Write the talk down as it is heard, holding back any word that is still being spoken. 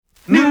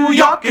New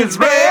York is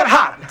red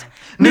hot.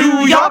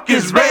 New York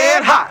is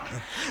red hot.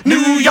 New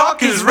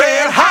York is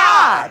red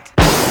hot.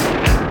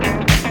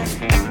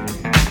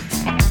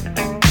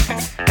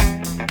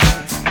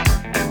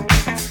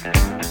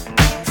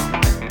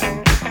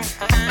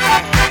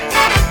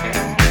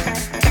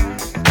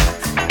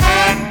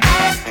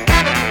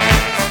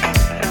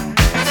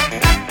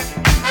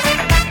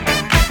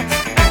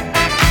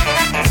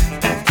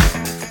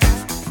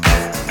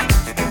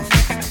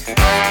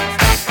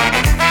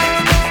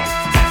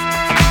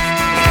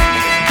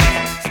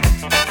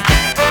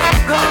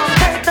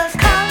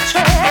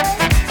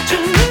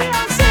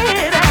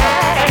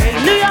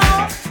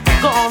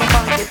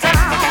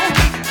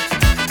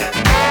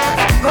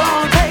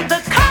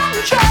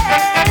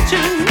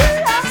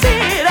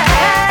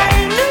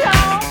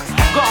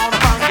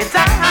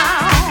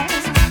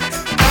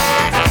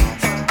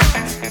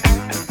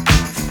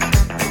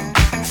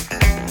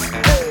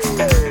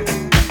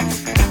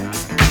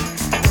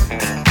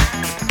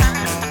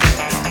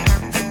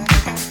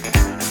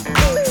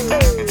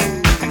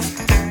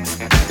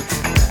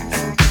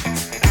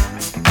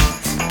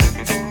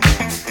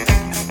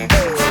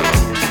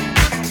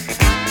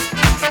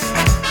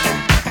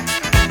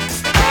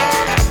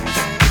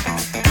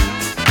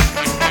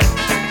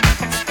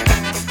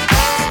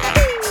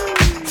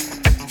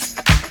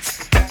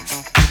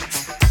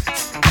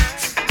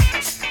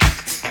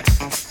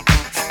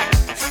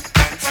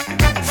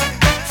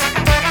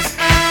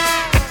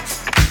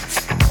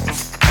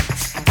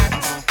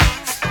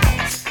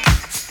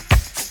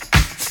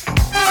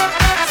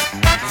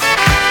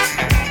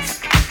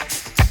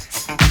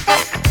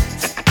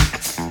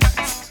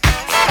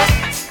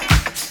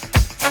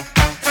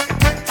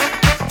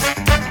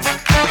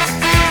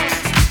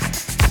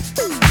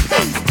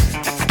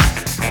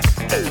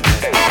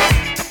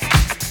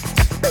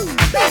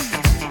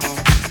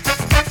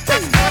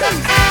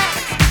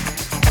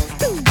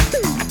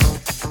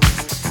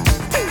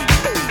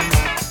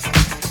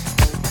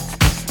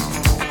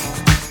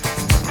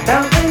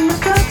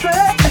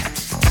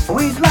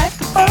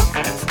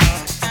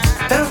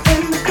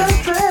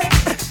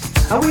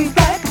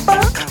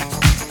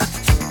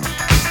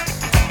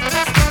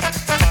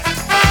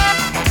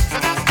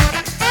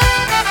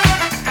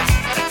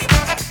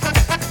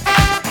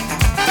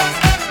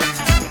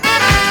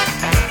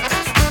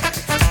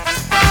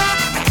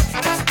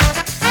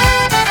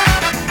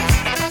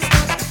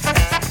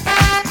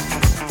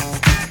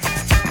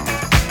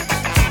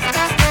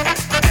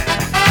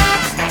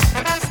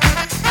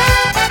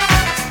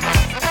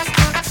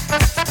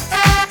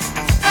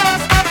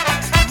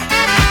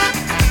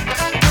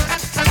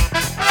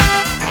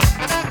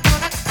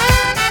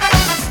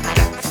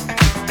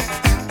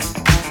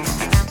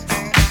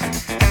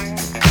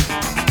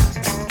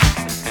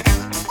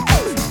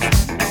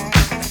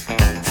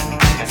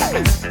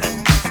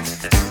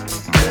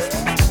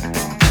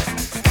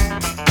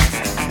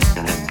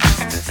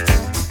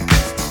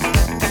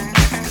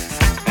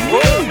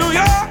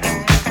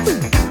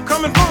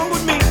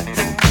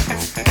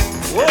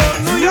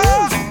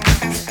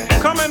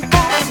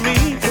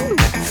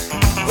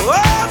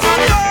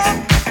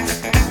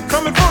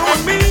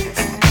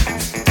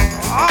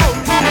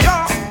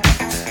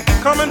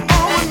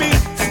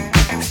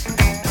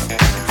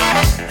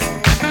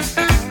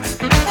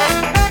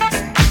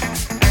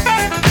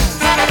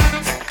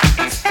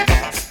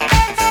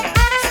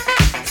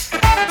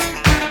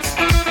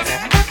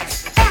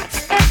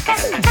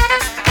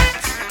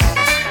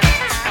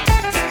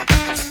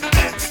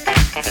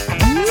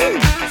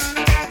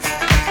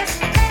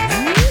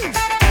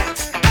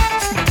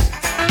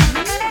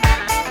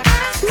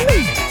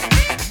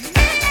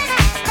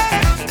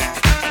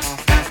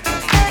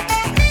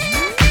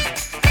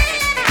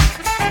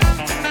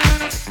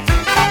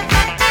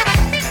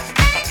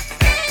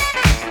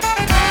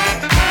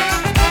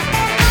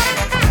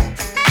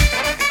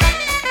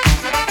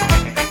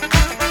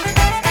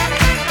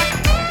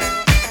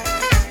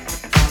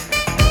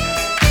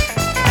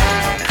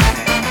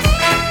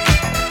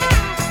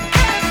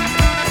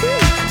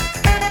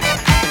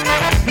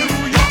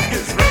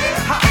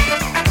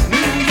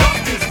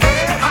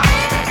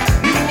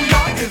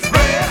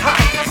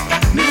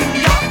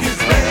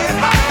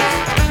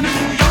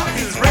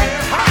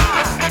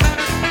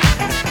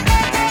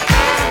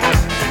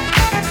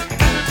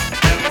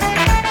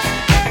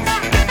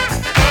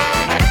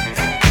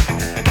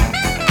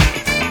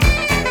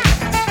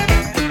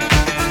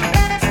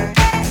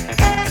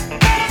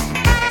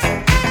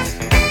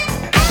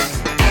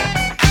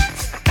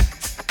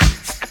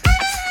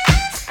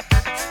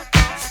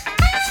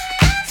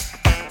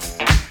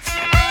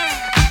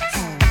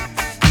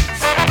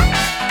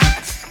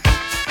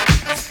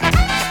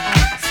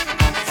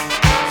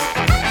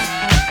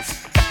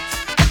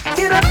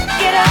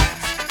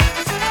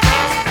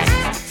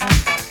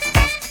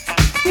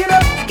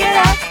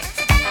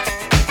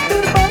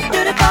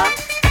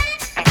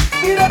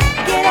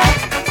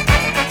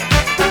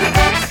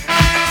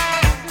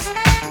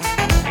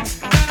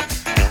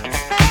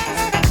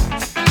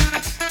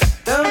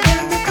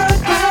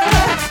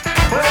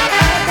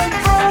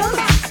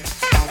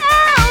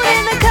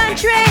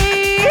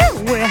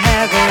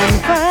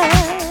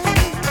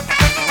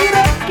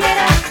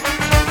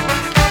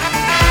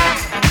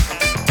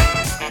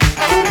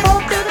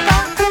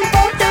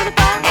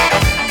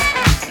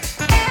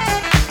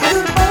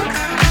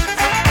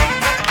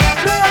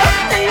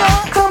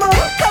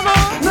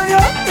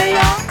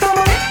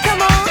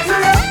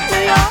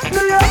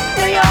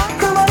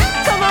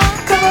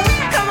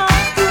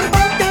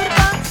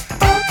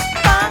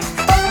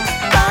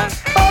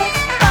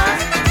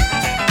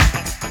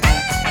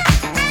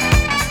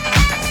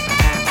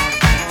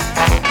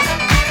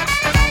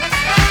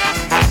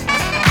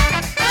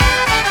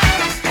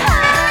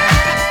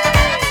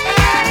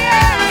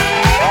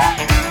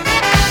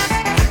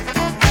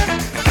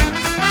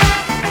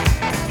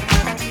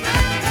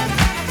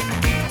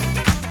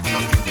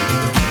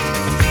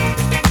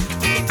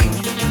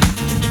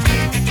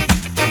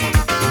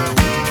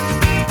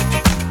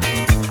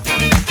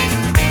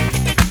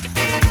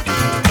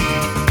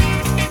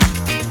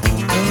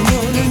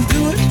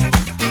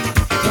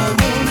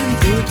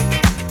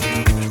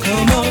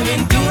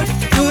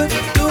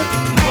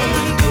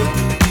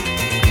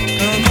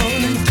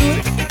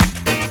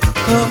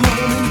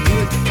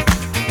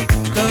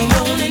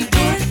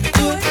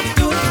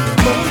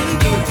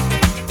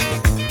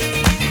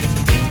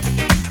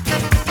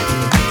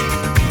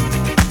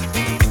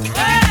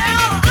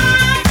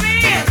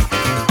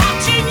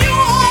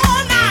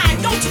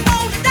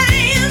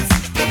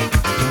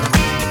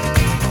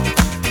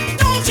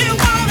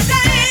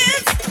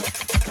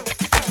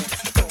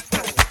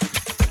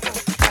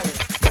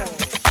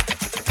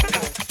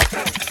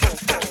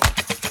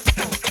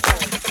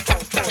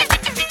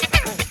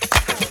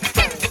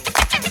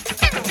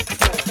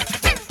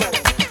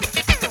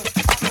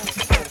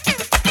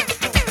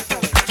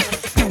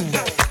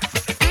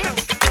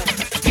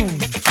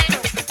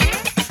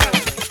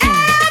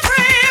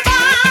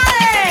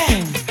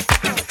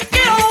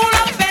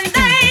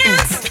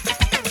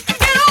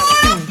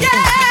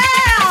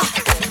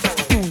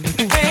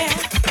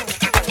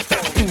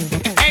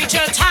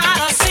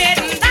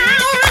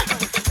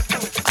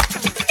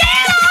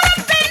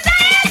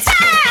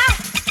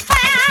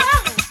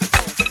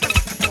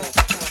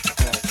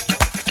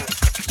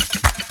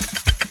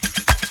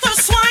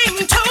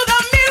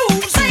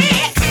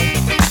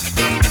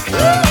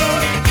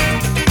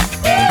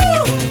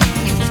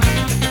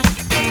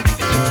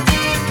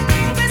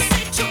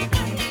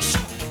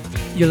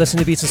 You're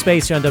listening to Beats in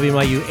Space here on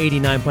WNYU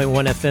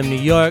 89.1 FM New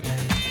York.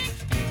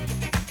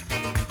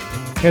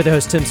 Here, the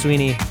host, Tim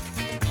Sweeney.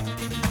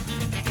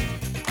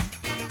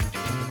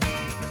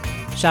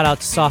 Shout out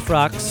to Soft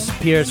Rocks,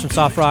 Piers from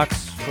Soft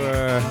Rocks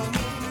for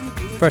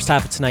first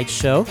half of tonight's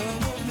show.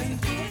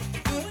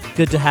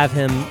 Good to have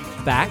him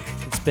back.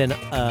 It's been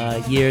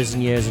years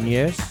and years and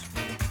years.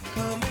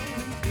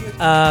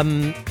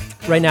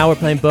 Right now we're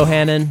playing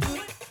Bohannon.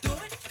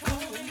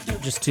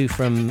 Just two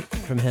from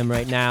him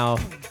right now.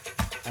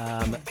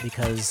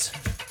 Because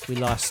we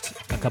lost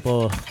a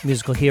couple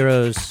musical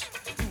heroes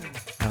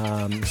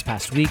this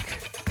past week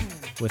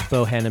with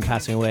Bohannon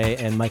passing away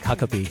and Mike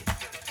Huckabee.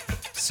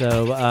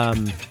 So,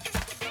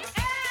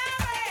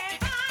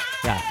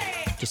 yeah,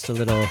 just some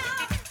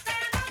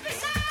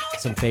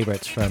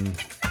favorites from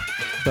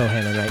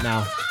Bohannon right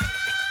now.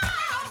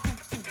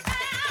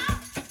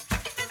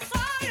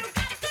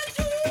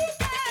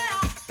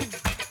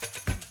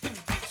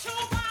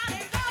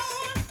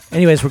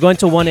 Anyways, we're going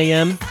till 1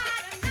 a.m.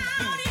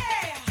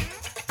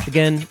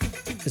 Again,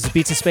 this is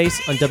Beats in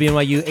Space on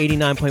WNYU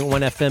 89.1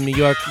 FM New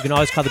York. You can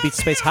always call the Beats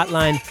in Space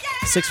hotline,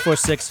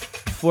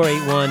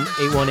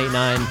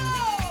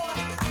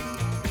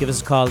 646-481-8189. Give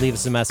us a call, leave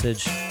us a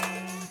message.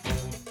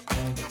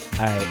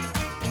 All right,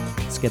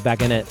 let's get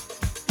back in it.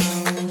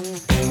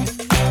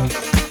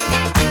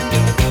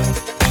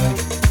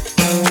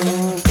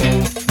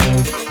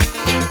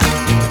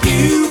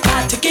 You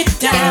got to get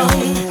down.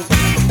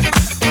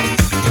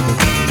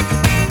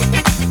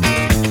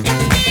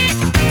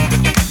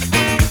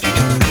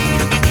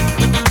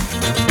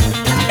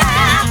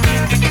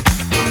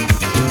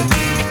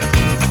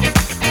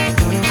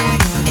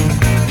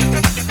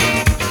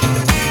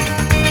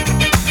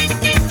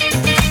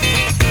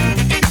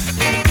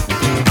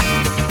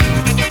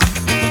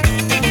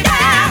 Yeah.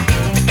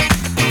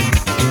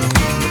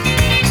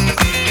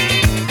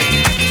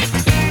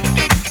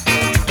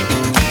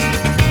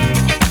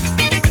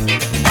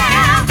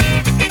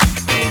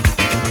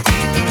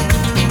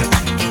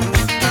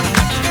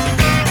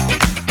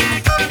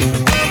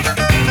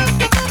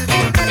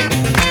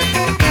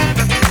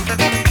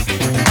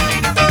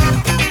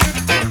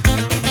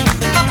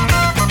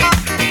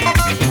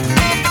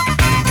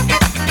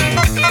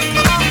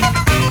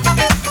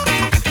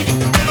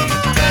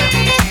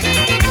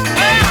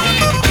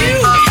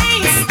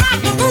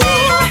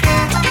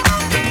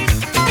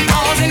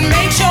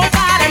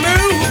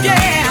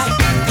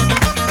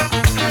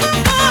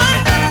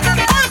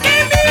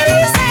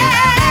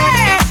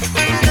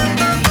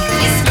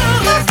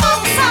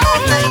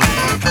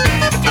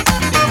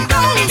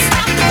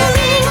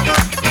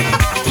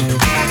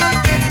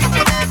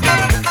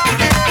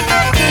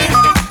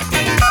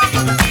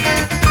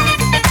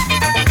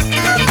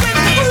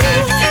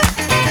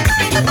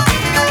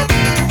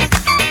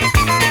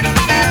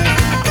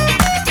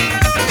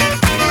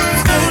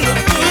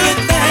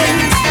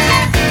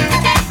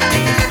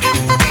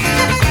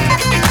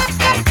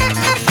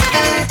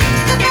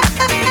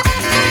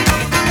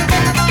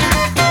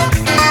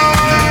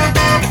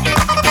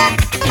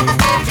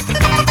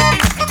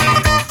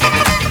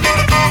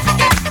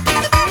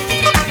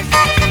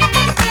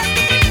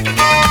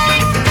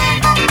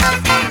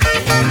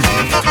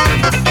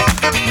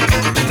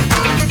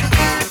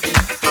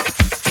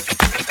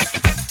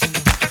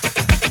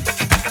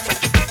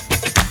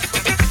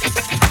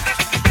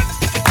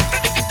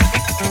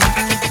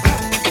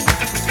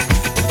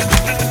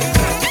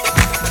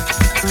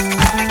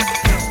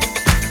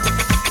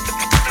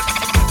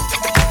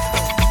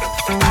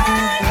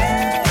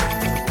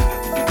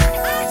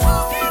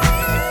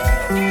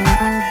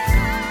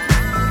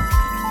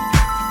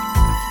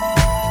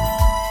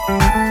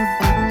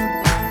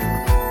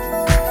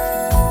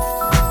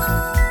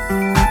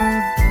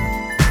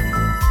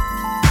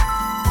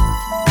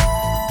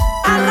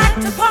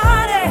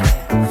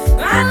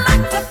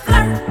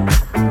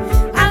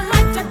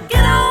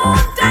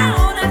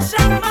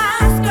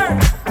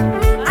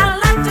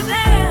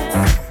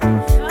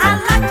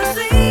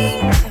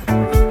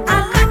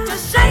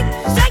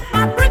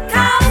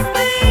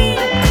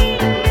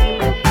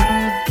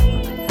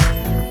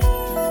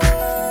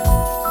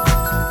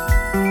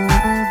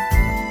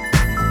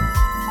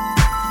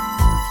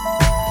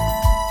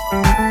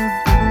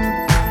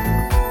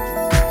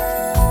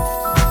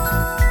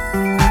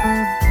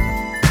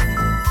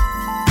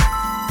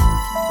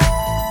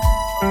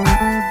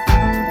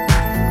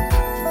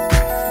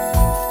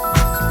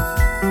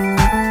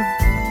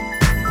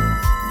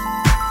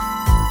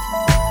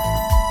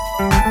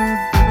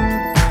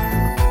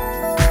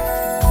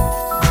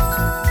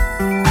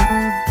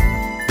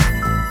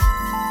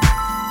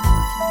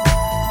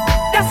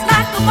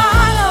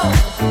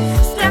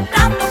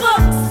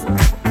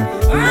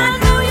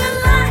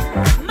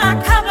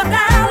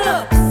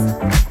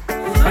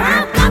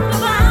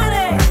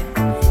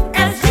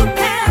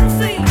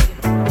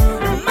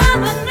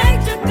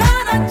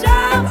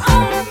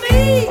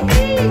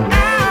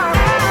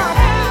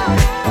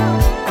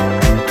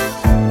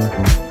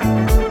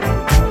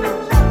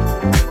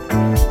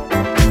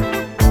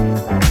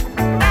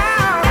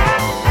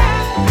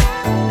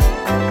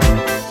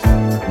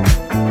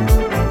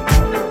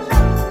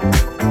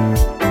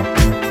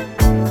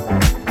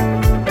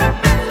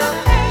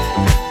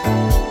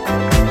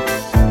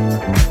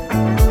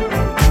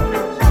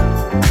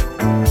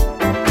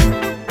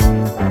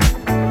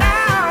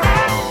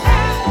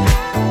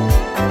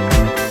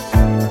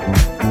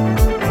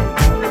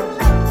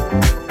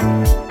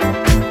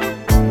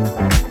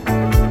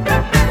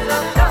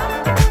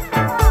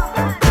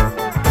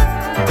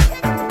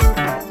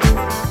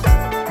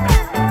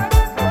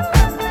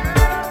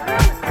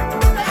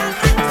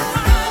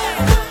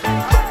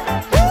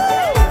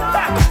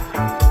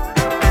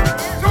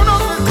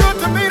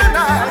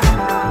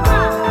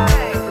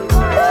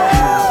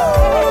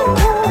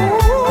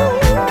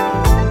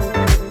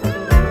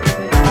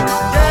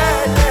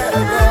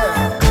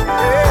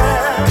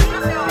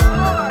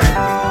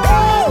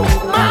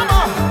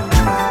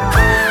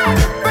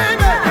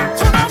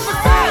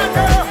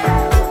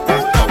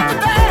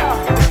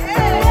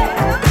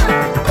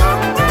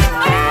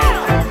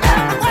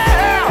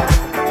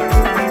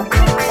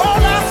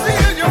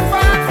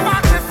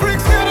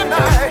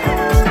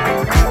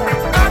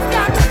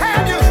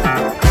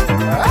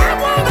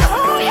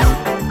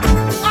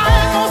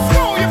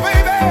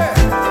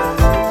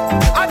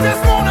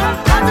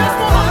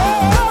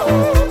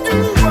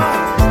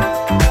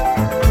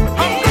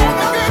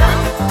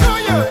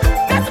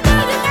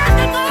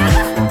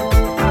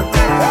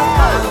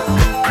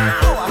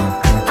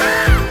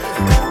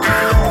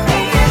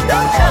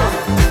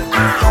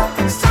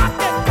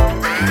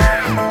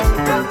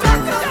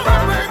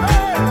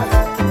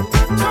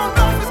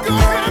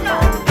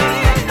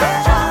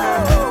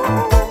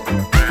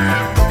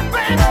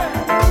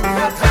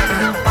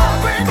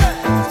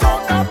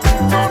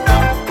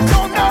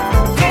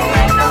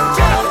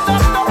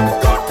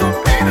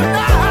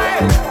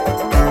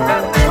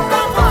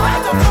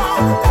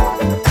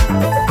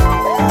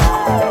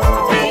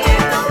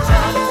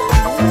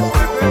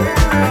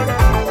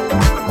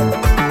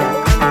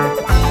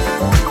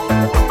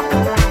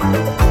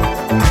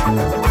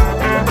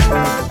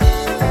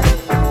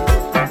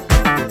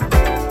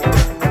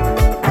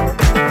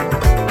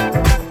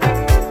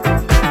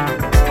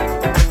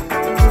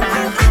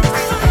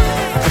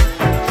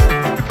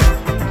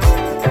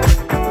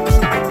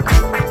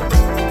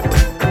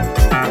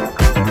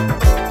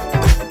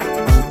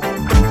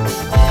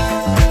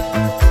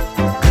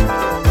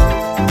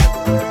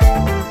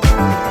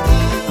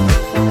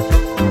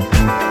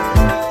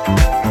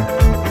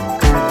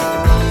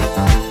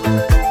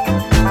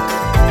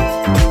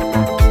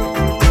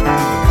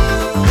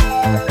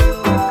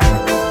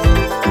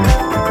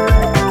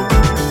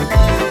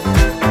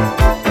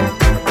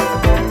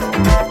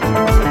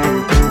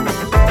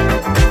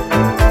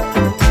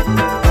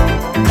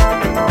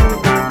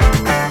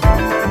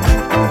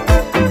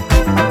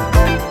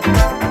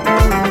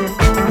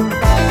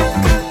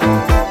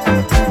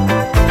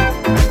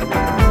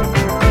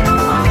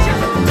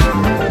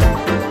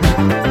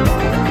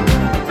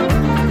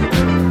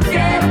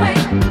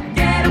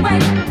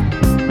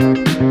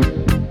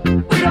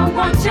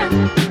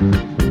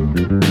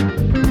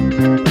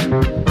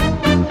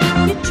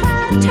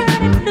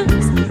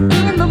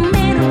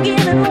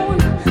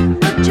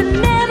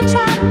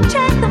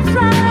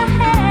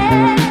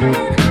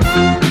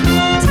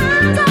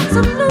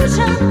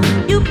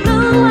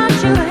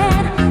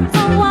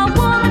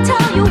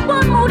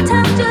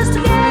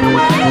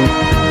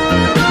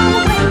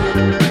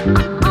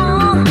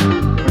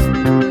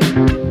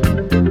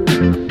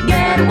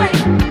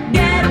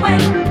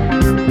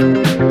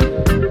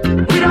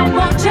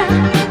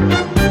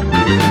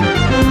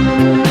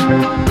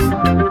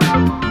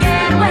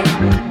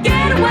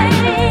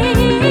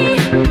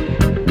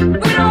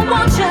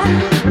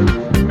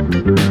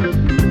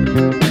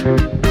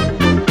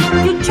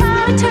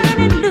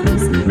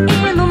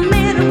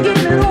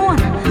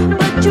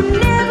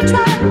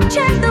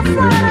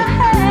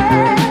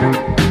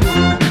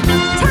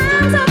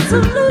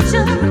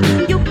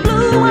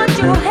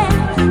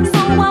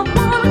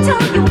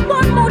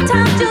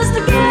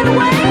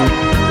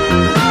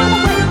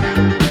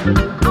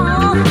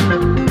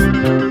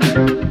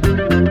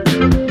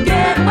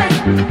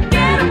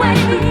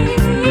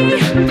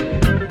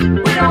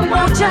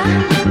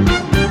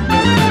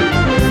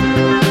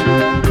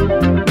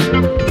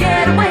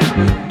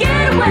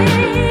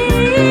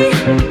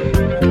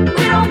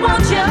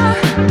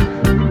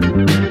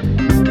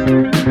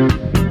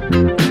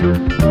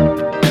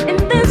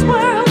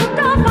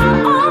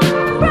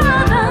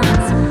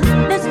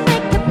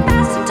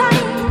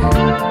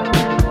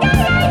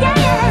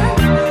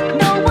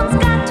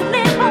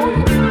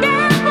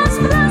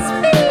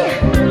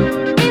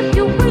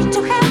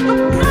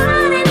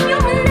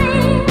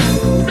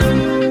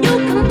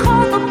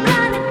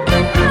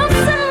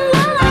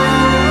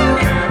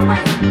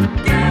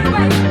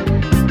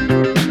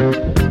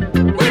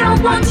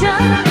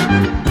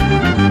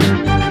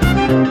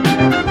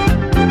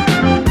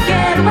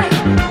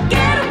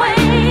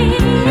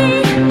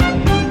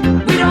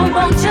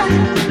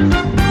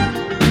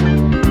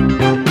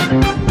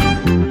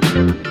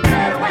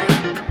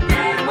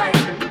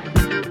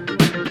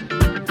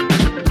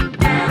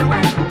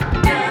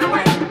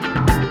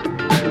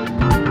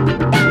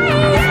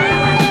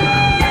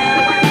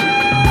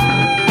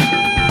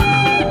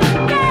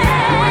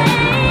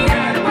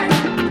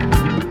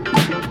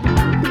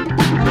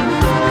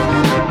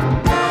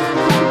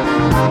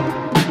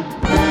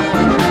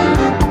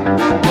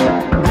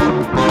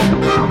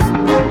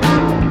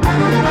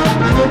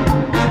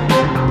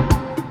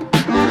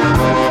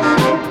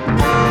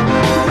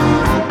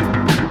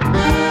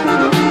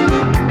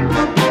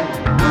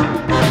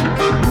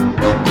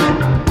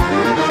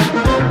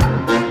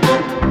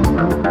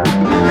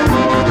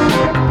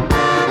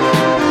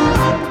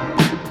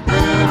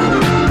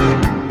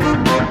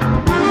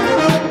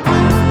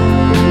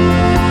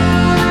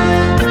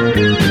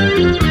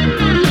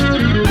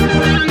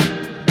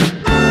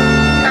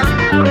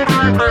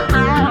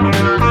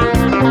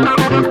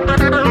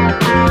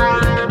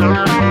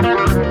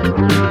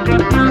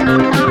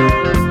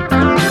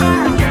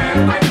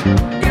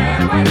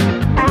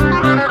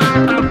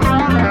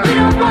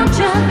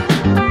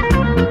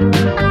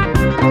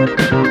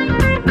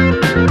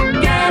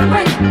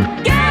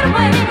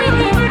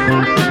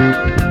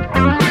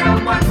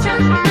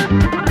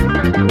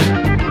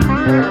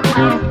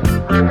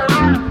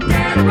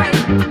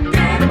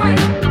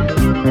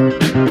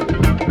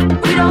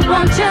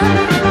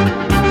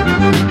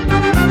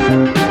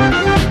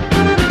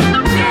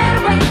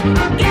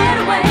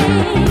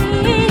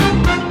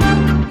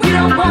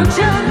 want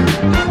you.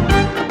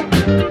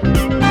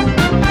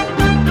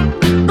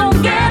 Don't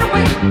get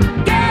away,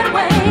 get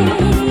away.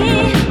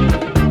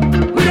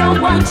 We don't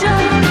want you.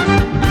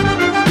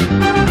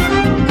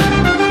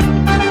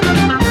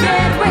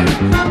 Get away,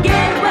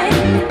 get away.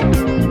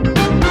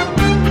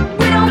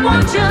 We don't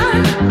want you.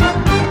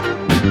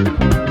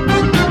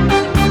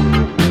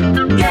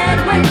 Get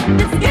away,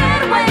 let's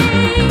get away.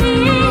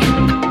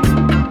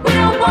 We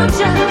don't want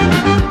you.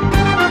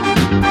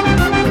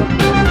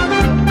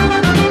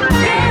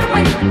 Get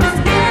away, let's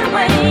get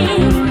away.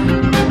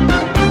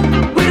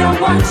 We don't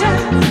want you,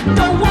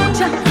 don't want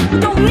you,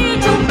 don't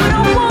need you, we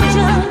don't want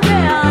you.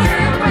 Yeah,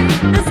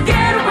 let's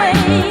get away.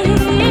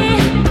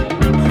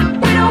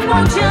 We don't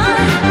want you.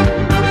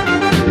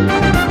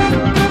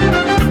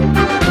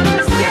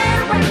 Let's get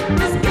away,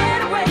 let's get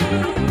away.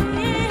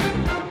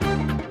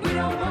 We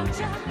don't want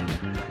you.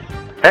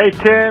 Hey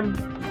Tim,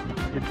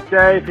 it's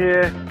Dave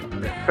here.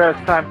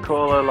 First time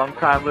caller, long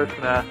time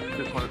listener.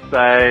 Just want to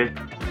say,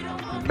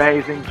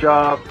 amazing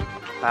job.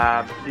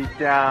 Deep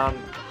down,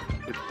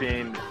 it's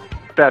been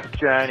best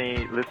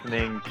journey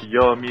listening to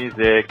your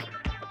music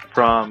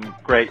from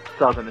great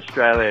Southern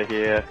Australia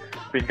here.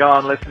 Been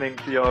going listening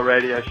to your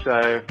radio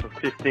show for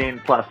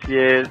 15 plus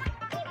years.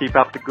 Keep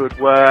up the good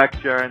work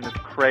during this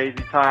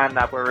crazy time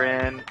that we're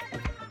in.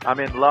 I'm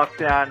in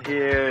lockdown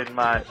here in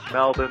my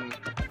Melbourne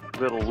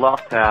little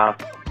loft house.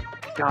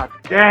 God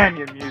damn,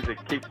 your music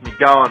keeps me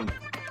going.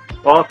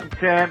 Awesome,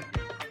 Tim.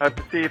 Hope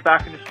to see you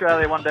back in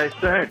Australia one day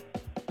soon.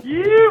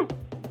 You!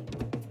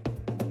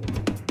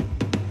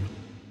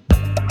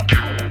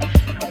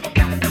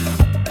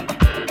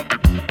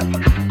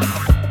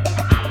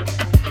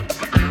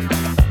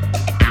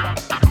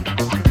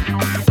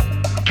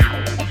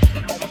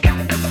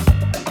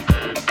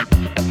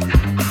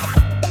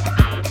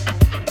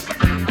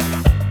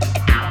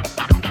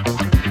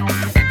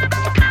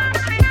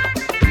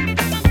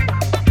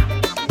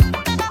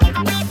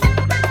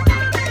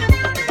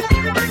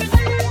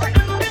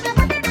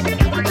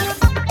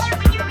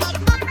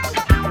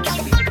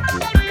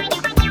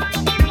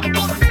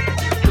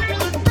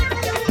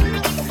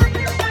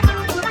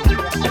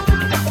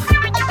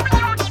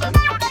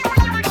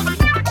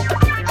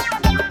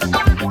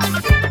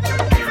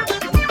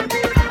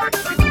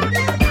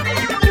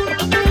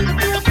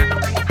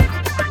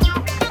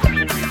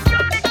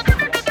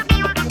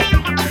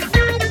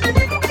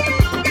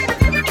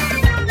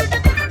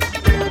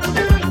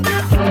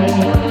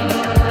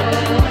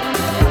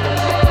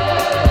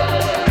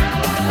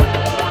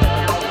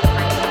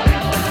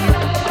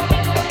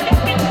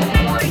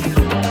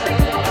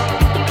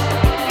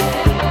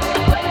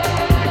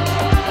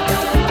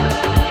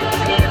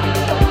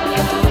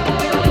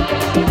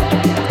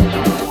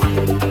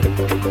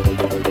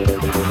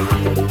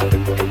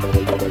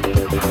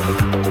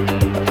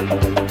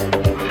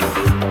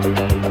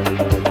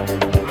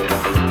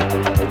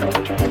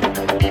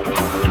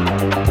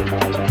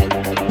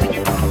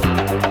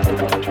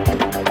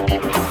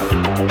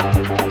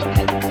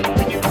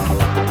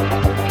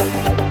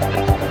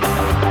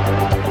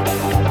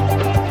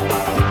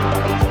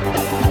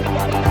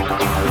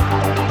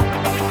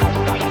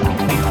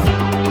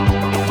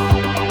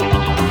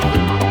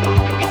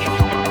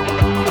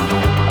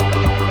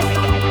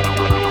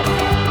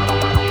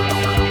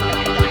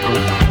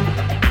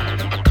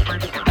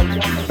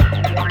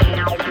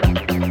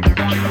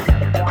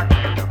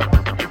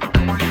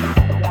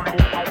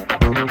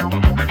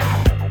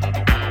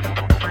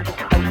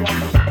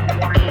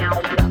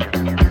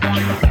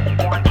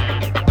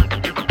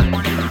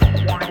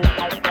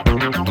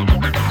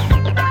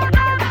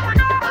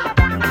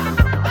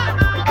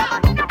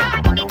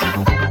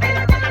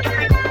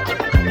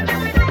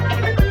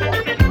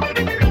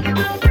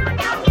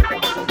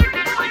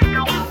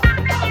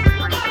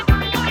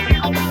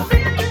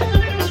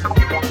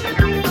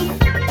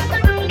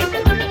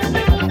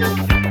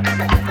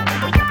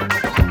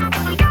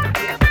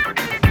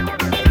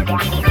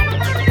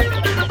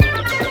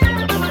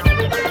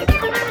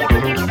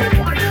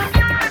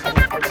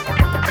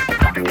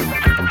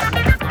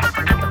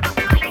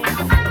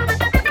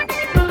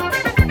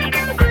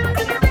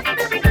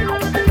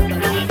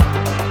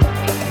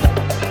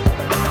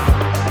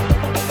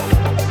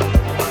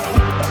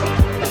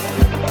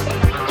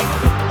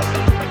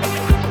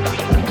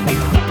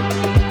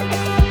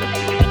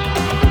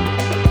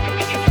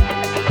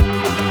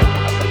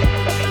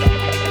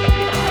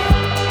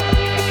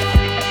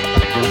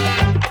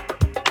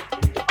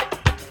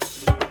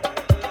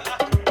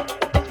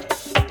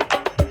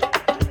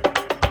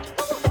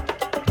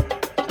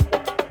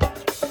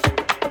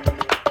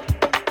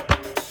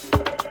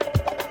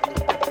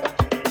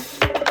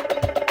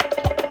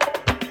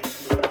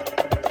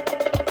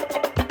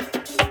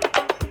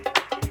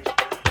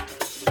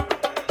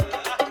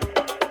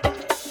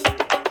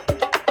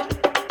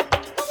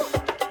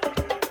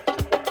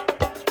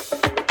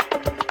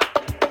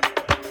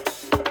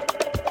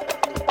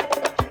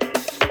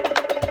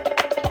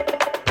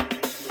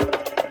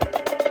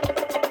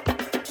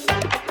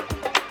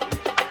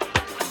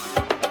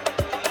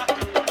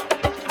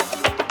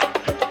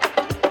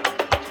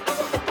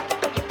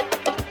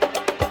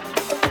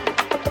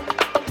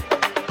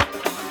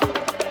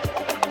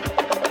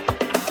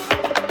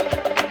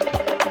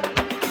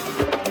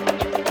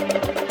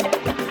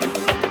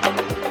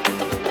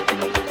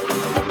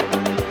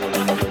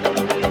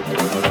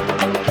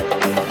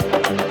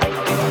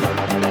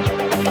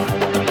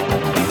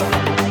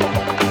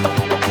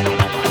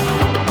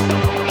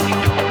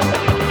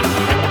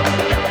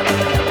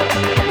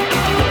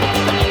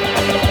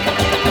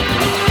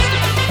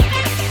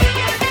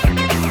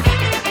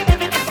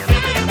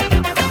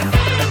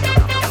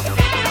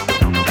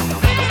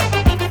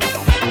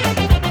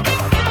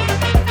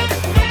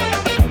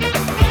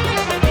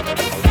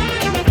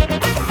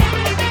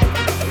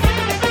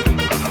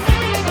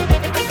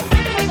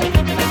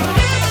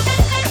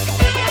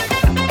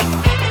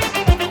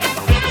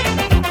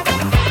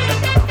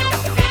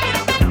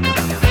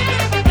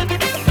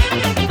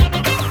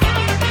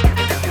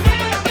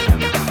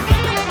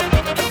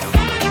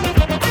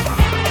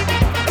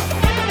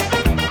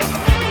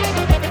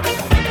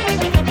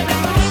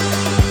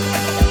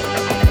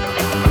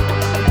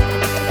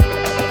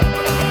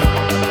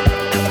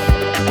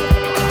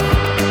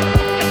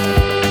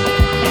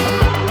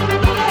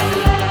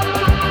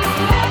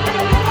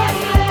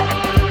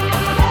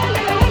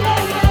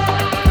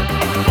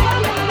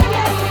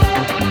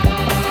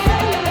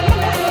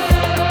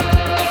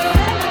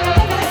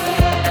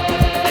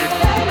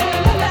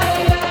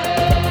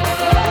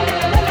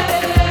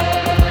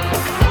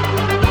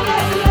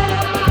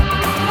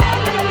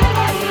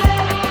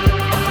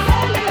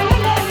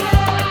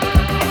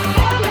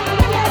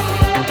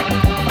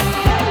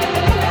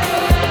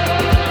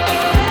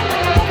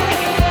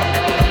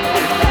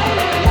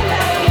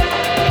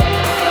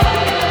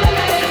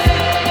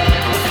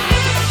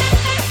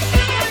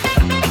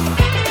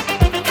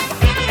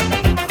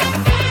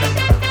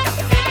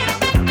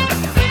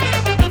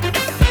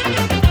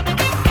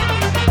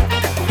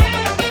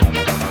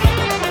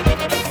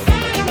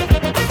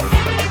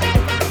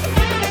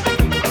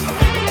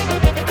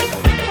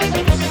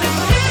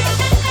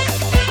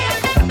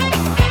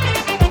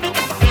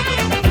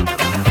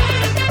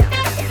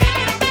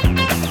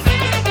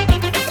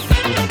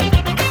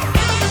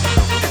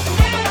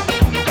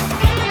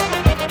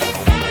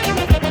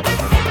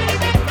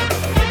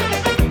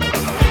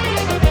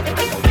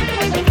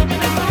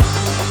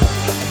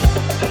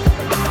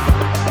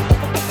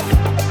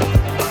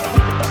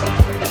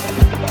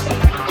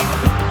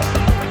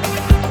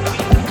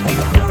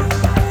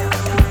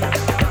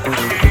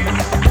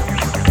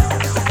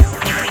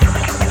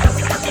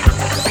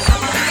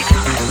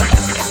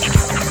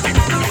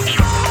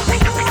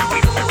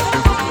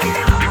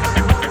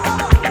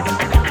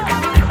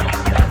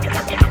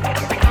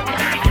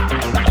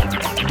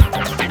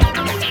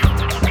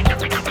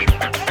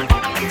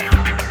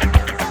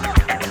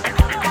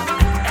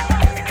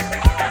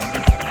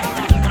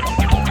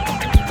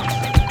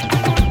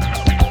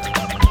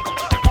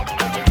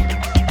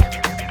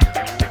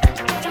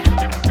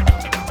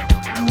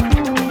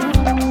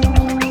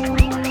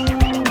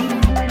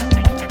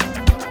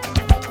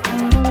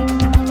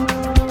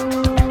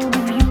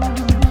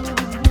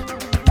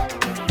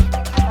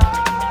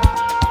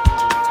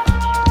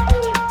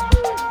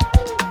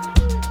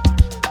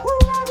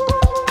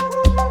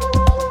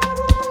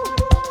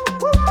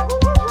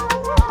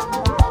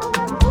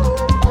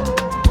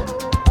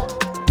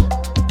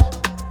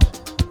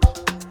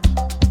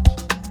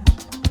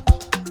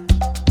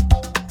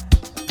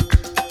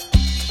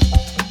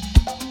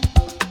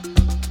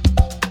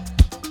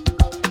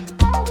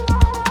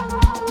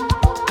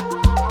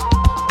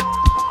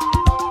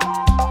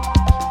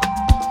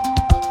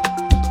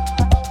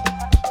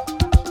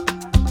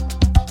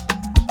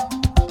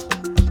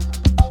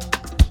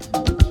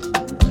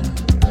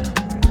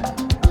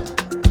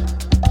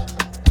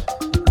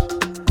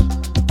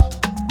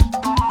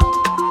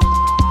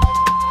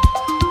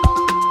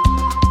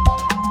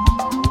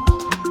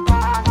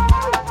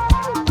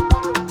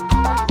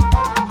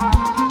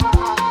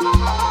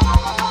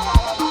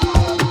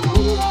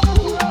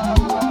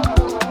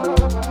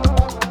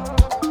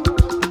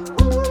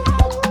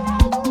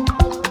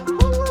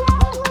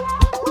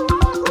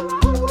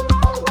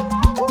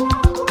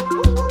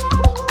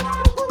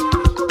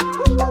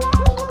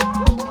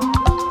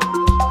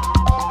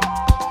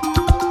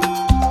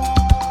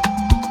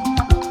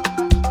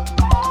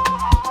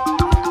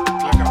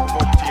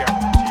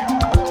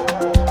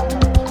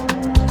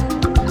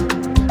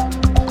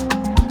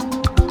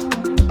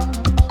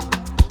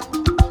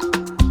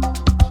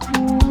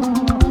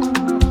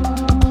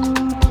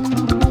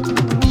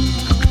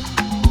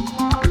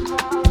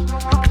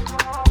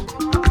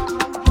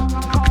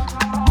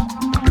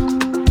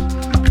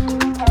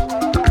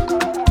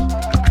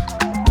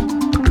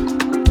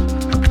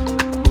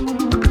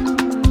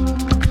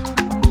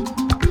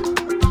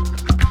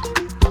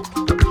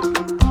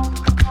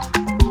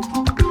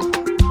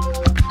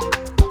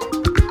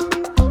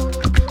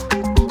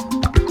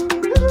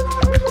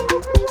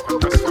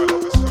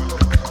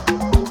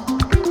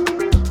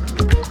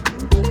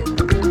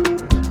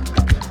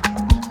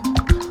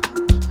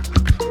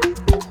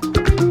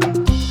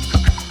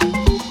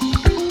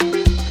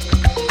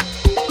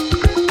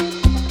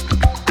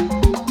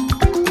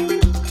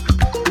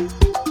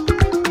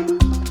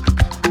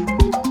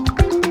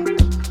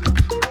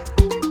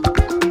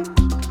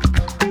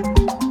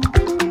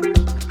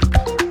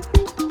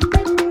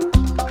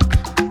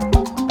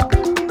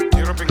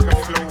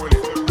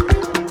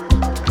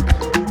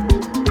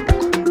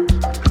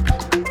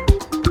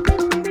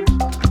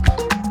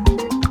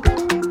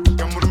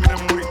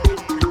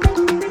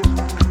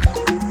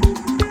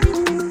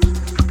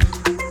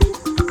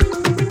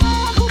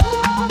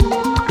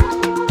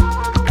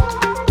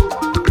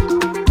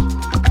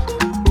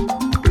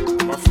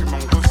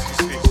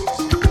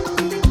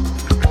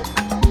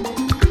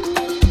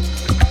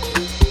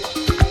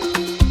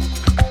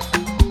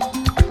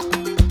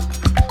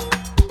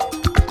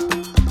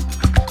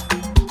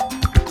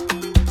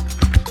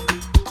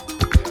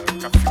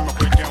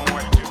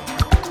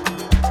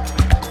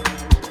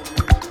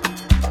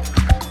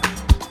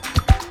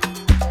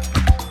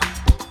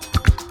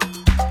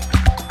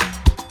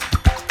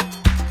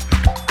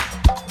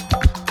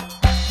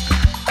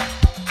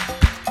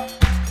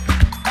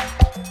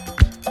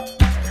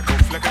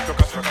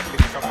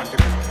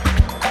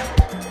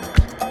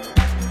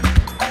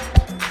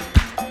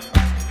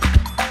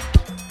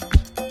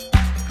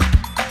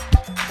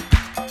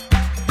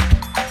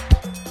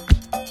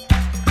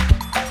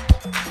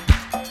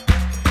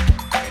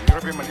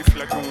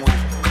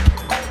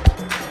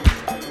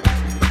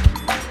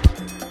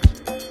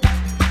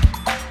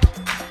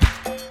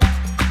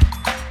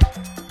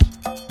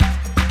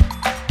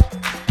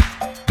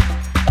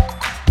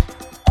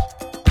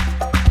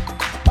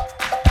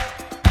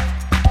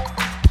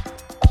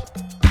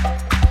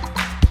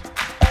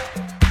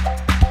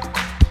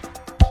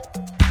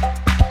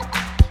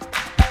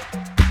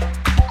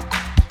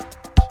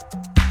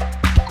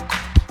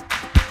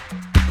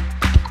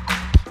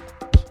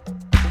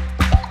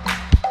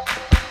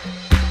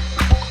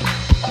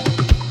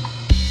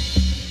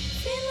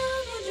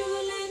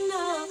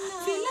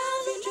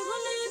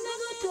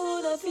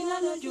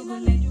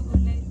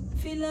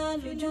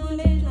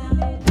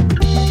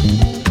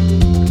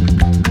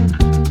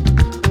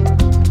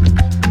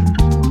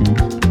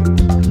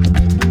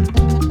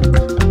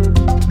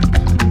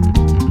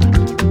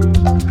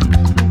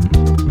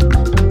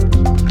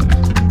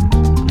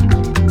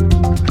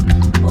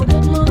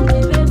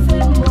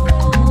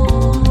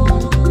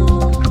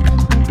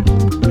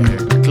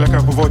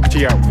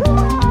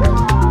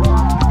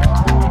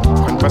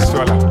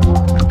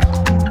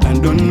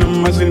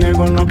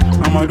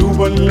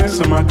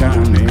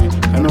 Samakane,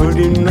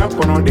 Anodina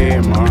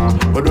Ponodema,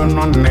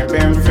 Odonon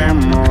Nebem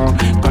Femo,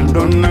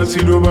 Condona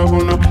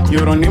Sidubabono,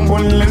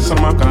 Yoronimbole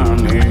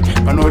Samakane,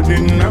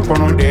 Anodina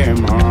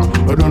Ponodema,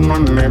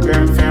 Odonon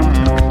Nebem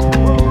Femo,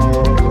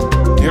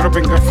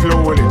 Europeka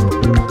Flowole,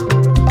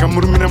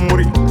 Camurmina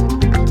Muri,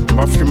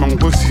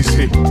 Bafimango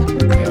Sisi,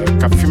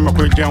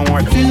 Kafimako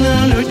Janwa,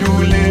 Filalo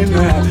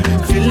Julena,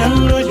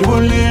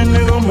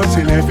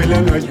 Gomasine,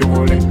 Filalo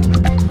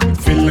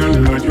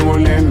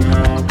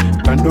Julena.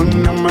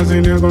 Kaduna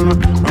mazine gono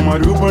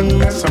amaru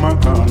bonne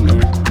samakane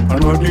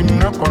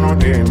anodina kono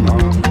dema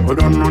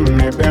odono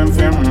ne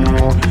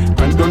benfemo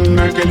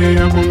kaduna kele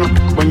yagono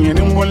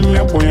bonyene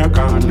molle boya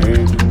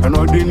kane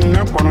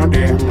anodina kono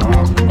dema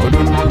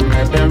odono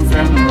ne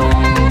benfemo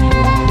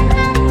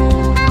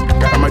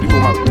ka amadi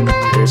buma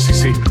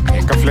sisi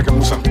ka fleka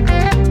musa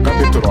ka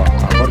betro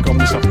abarka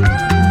musa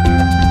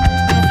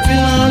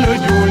filalo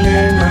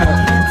julena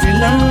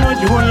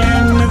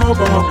go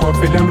ko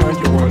filalo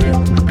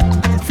julena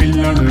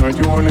Filan no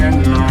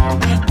julena,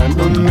 and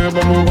don't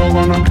never move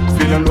on.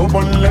 Filan no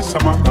one less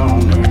of my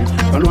county.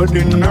 And what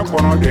did not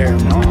want to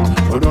demo,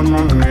 or don't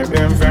know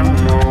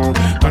Nebemo,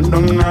 and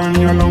don't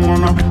know your long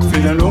on.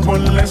 Filan no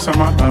one less of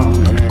my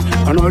county.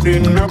 And what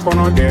did not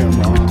want to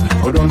demo,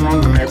 or don't know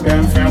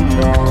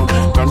Nebemo,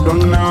 and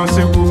don't know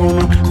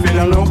Sebuno.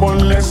 Filan no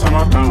one less of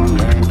my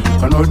county.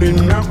 And what did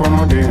not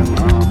want to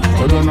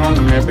demo, or don't know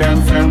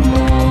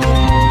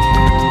Nebemo.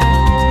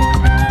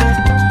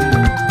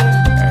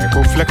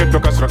 Fleke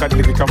toka sura kati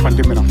liki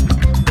kafandi mina.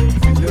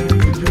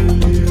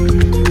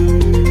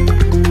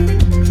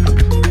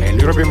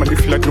 Nirobe mali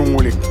fleke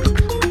umuli.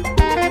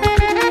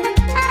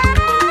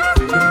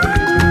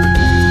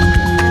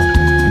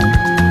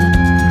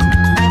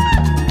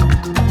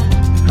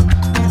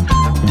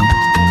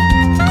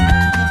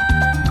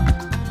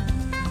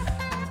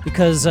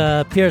 Because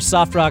Pierce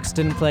Soft Rocks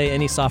didn't play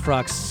any Soft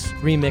Rocks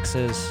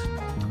remixes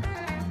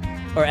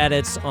or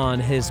edits on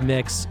his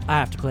mix, I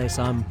have to play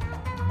some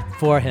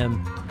for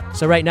him.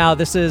 So right now,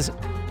 this is,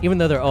 even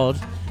though they're old,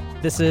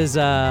 this is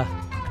Isa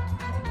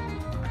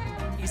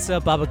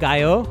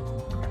Babagayo,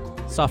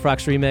 Soft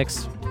Rocks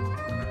remix.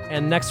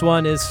 And next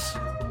one is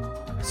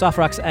Soft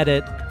Rocks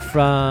edit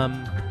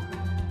from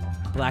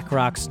Black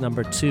Rocks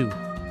number 2.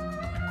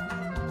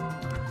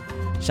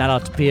 Shout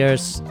out to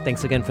Pierce.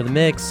 Thanks again for the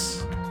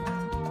mix.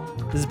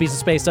 This is Beats of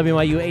Space,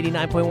 WYU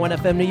 89.1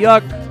 FM, New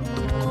York.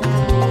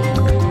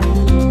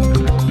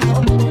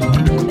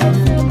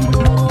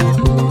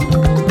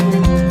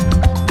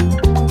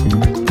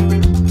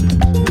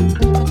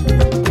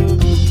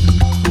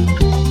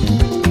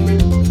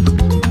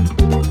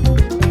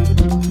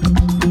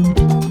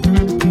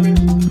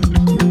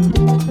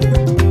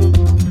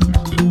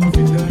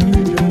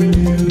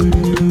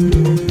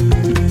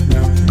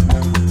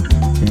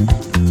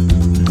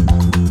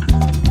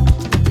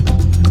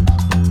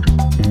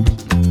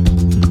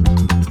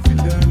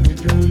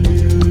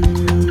 Filalo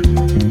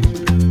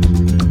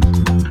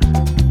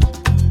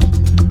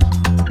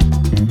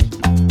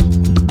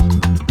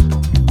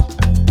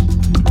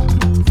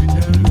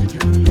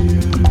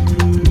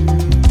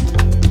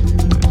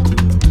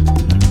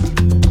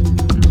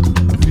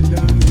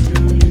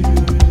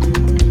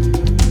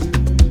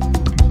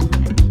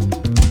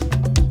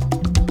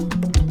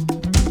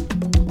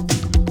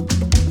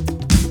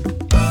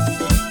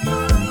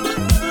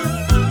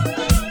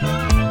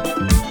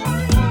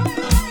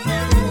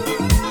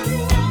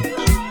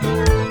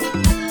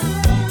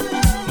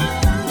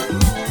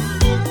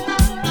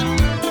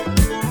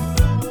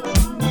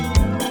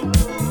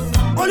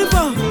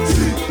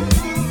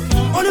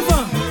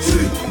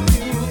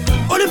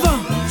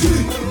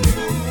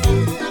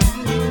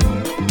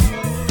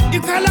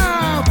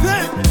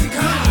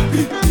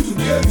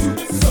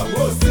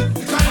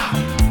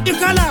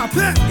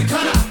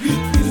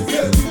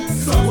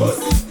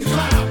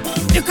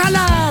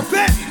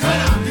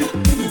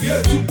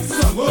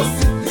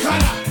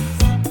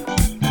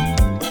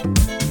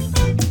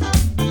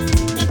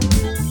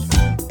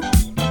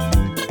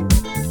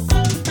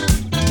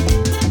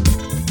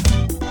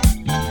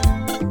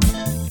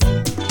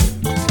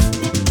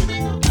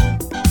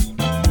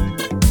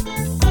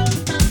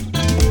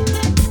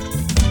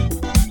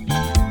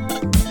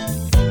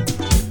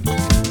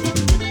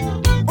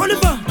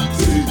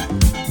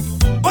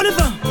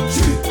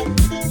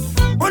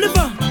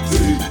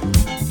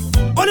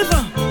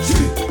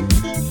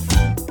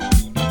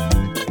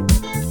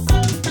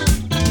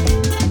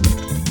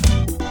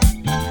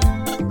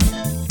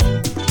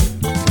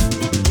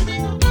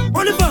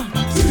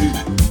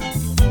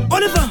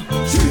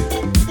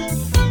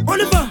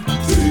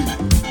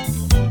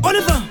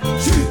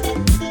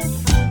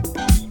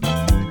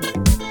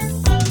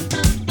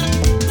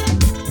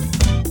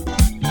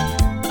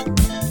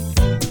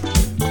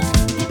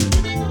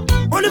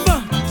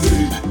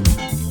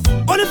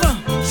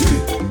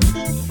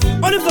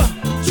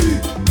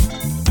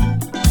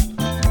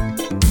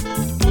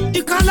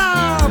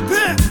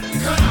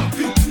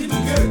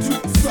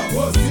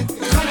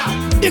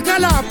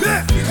Ikalape,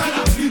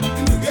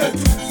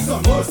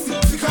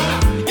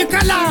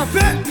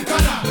 Ikalape,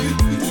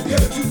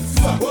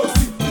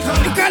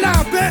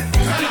 Ikalape.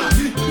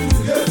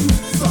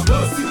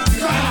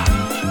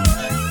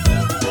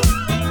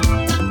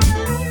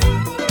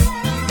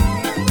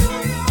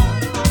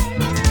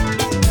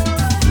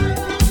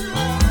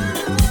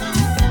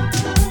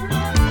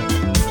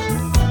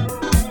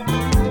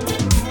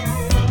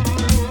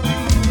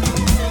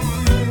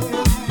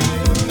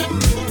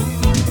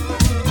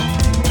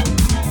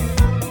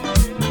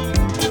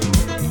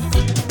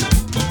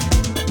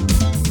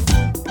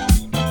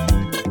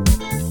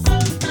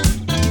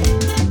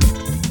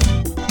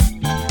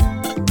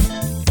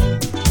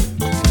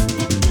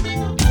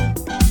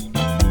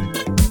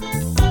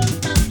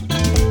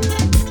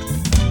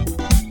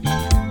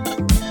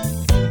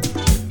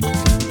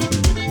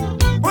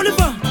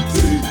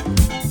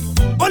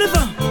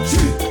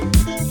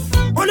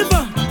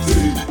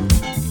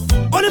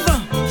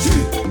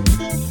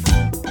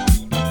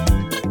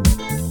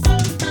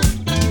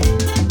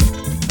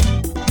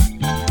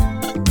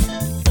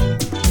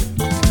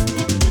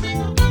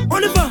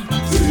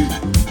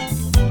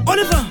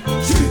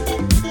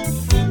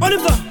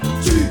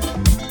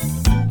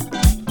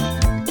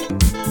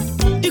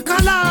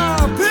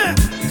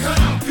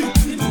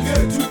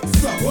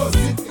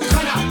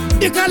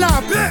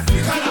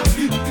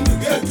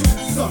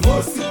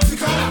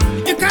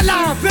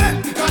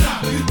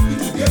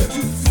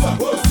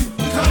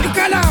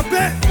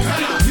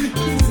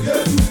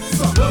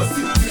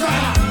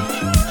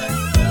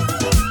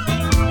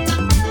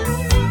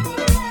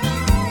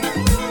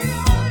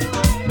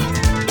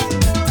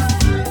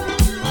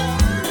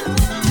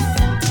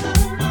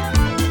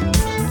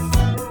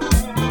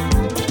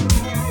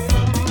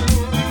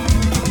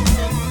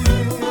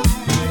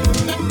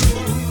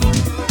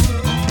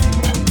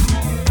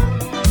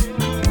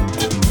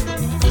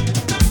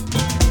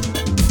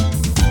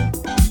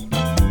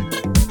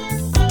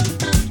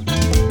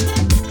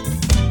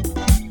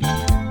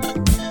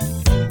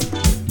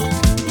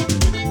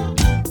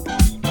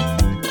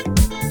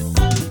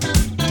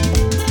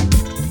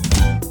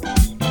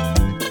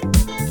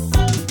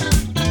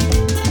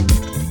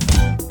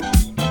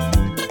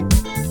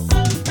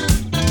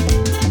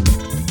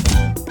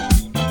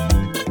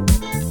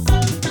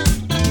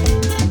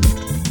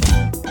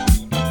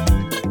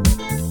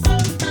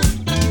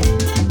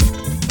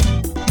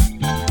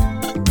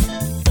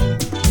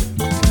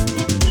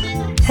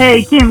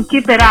 Hey, Tim,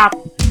 keep it up.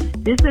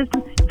 This is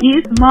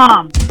Guy's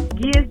mom.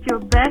 Guy is your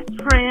best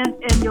friend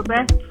and your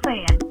best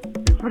fan.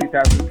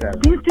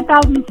 2007. Since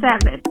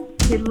 2007.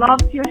 He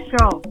loves your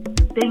show.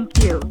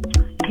 Thank you.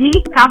 Guy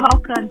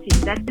Cavalcanti,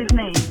 that's his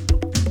name.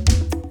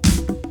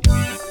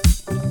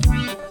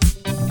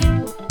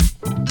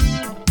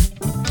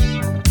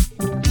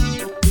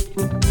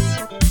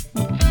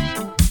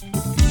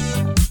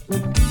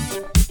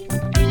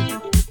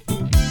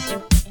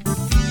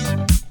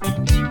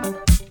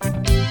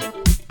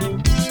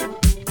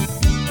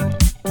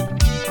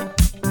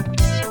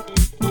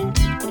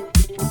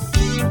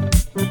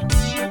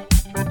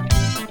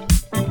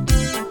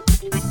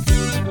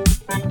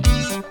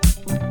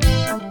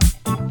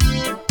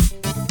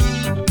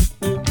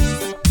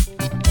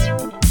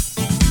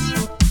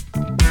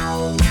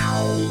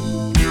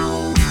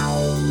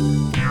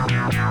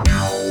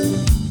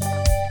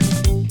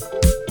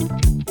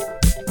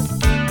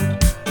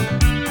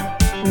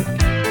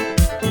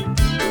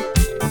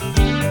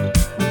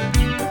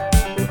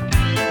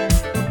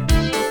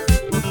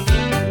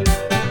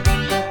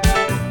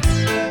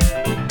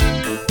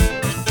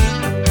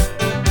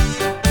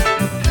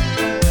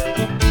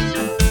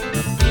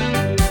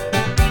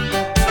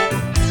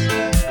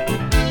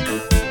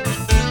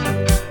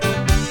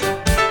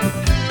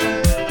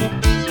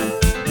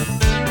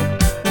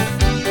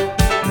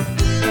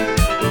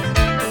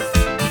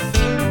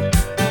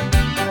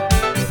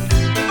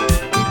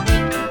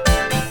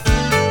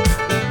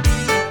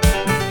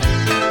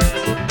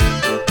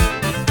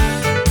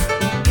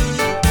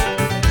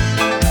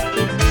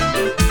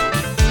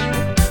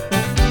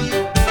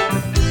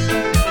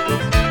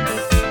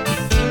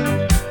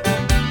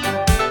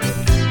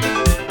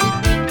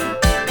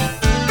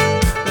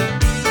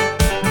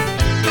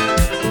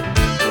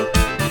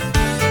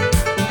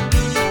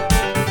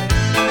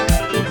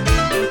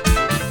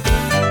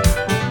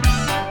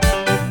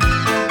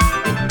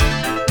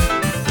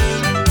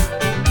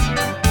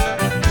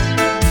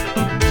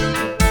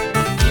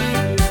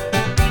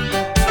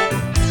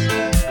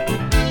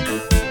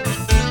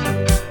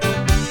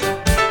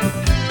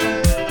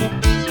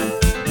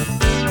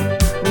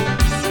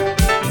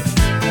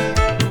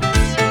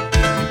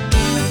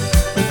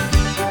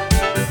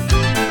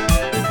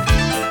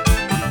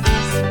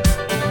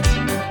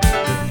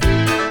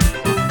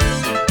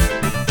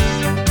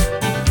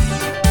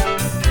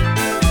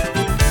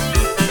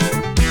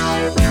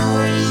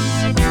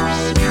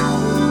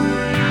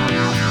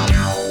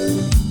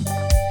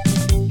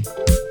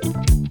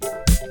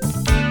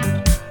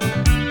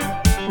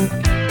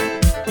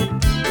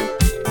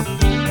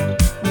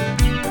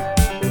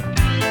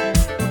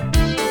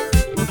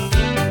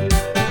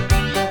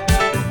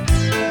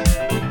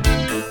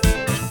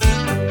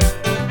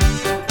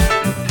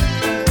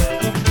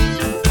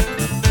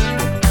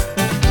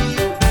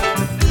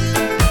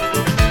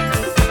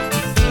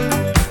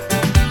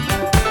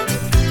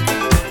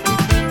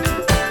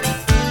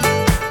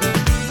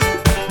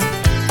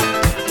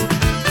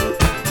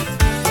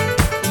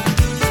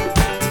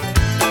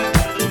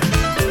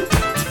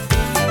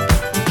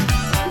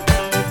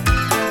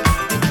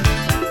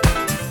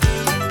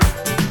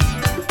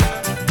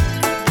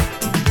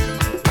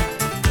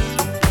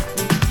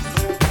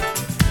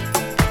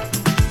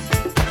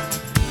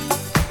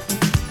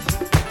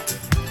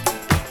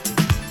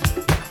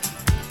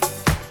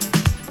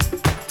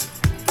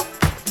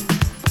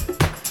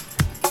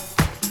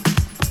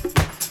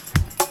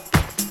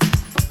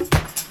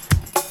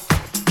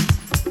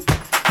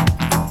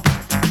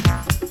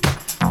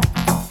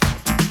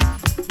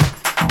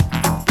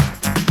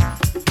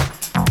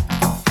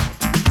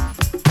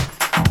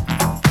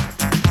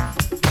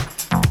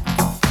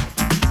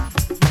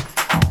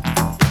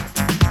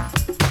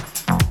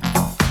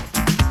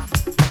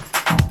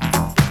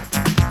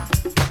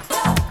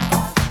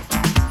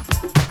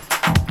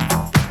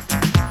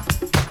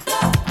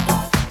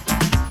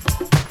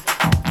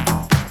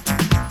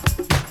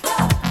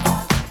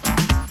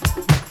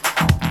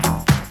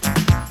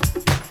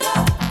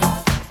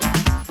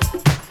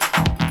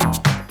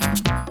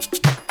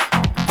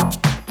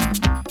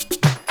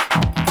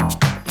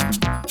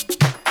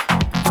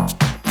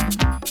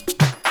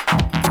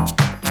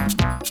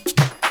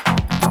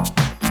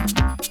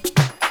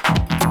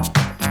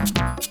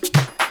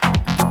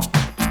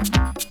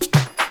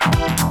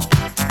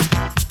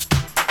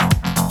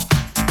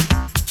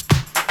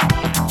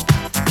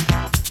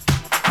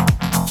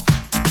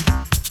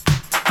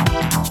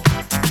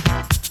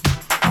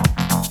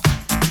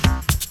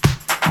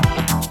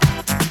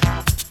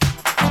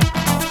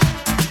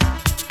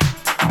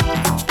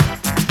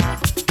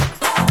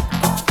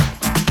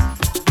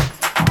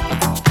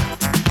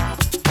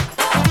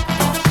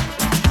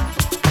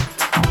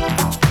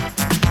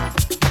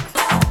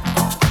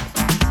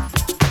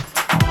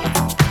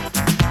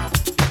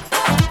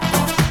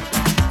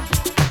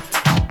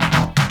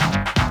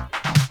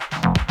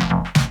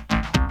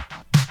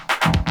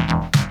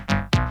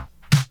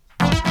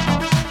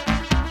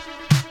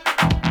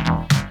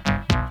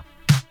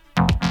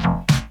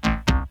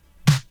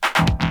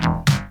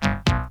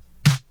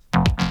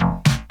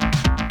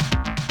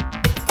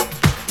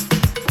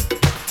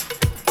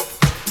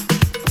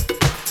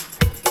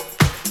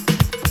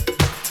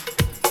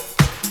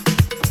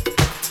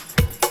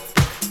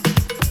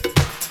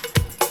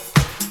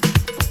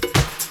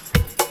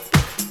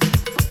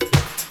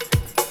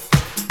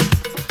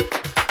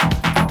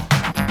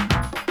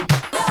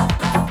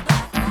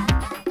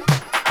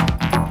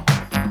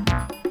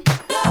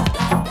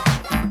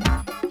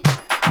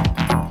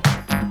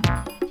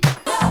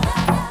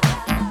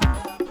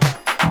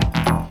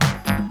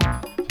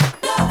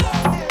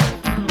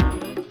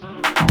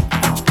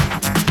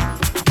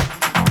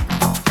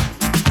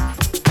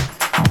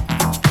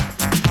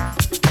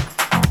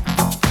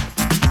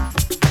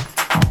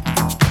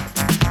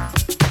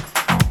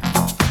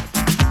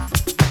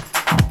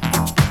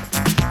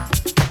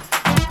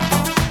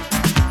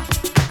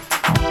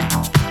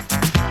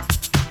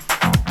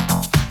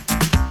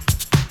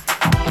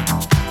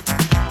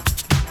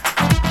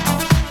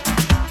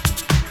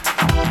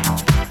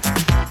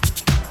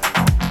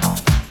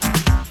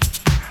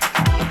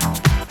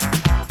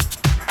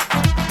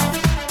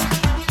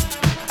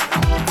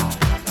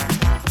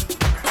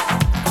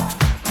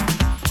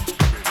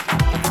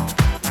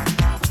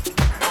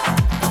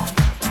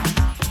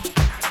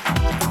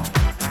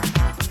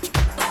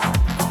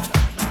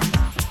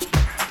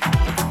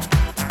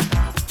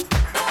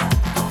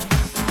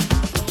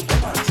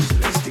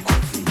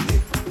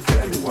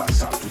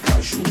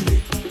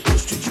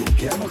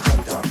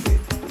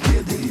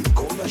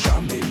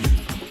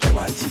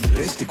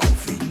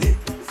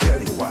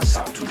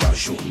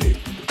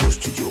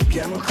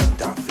 bien en train de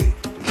taffer.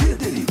 Lire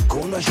des livres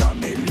qu'on n'a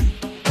jamais lus.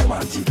 On m'a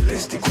dit de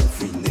rester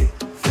confiné,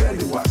 faire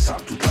les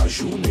WhatsApp toute la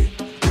journée.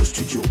 Au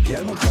studio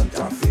bien en train de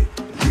taffer.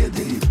 Lire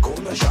des livres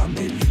qu'on n'a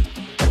jamais lus.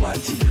 On m'a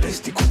dit de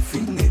rester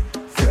confiné,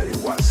 faire les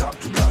WhatsApp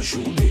toute la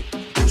journée.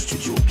 Au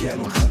studio bien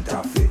en train de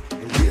taffer.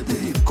 Lire des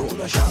livres qu'on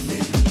n'a jamais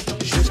lus.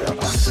 J'espère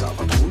pas que ça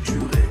va trop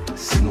durer,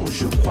 sinon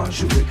je crois que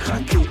je vais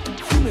craquer.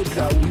 Fumer de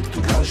la weed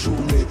toute la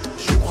journée,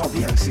 je crois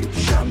bien que c'est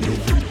du jamais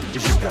vu.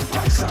 J'espère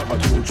pas que ça va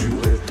trop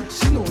durer,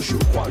 sinon je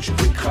crois que je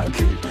vais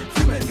craquer.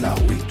 Fumer de la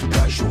weed toute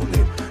la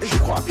journée, je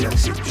crois bien que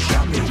c'est du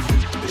jamais vu.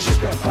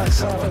 J'espère pas que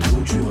ça va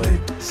trop durer,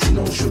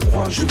 sinon je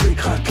crois que je vais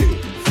craquer.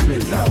 Fumer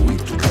de la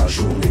weed toute la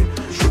journée,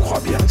 je crois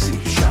bien que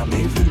c'est du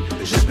jamais vu.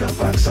 J'espère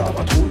pas que ça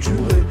va trop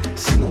durer,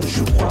 sinon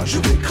je crois que je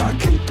vais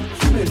craquer.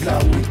 Fumer de la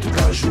weed toute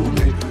la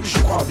journée, je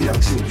crois bien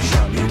que c'est du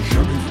jamais vu.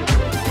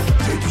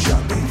 C'est du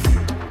jamais vu,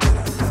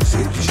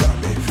 c'est du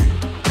jamais vu,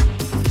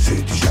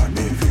 c'est du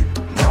jamais vu,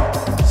 non,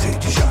 c'est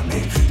du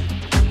jamais vu,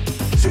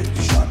 c'est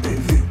du jamais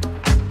vu,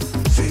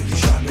 c'est du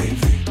jamais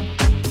vu,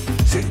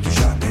 c'est du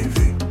jamais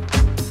vu,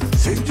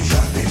 c'est du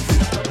jamais vu.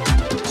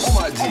 On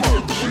m'a dit,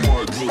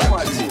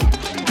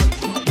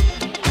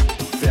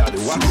 faire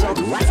des WhatsApp,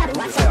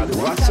 faire des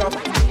WhatsApp.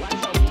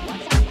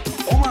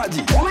 On m'a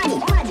dit,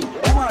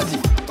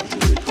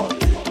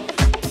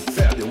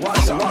 faire des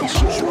WhatsApp,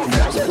 je veux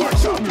faire des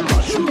WhatsApp.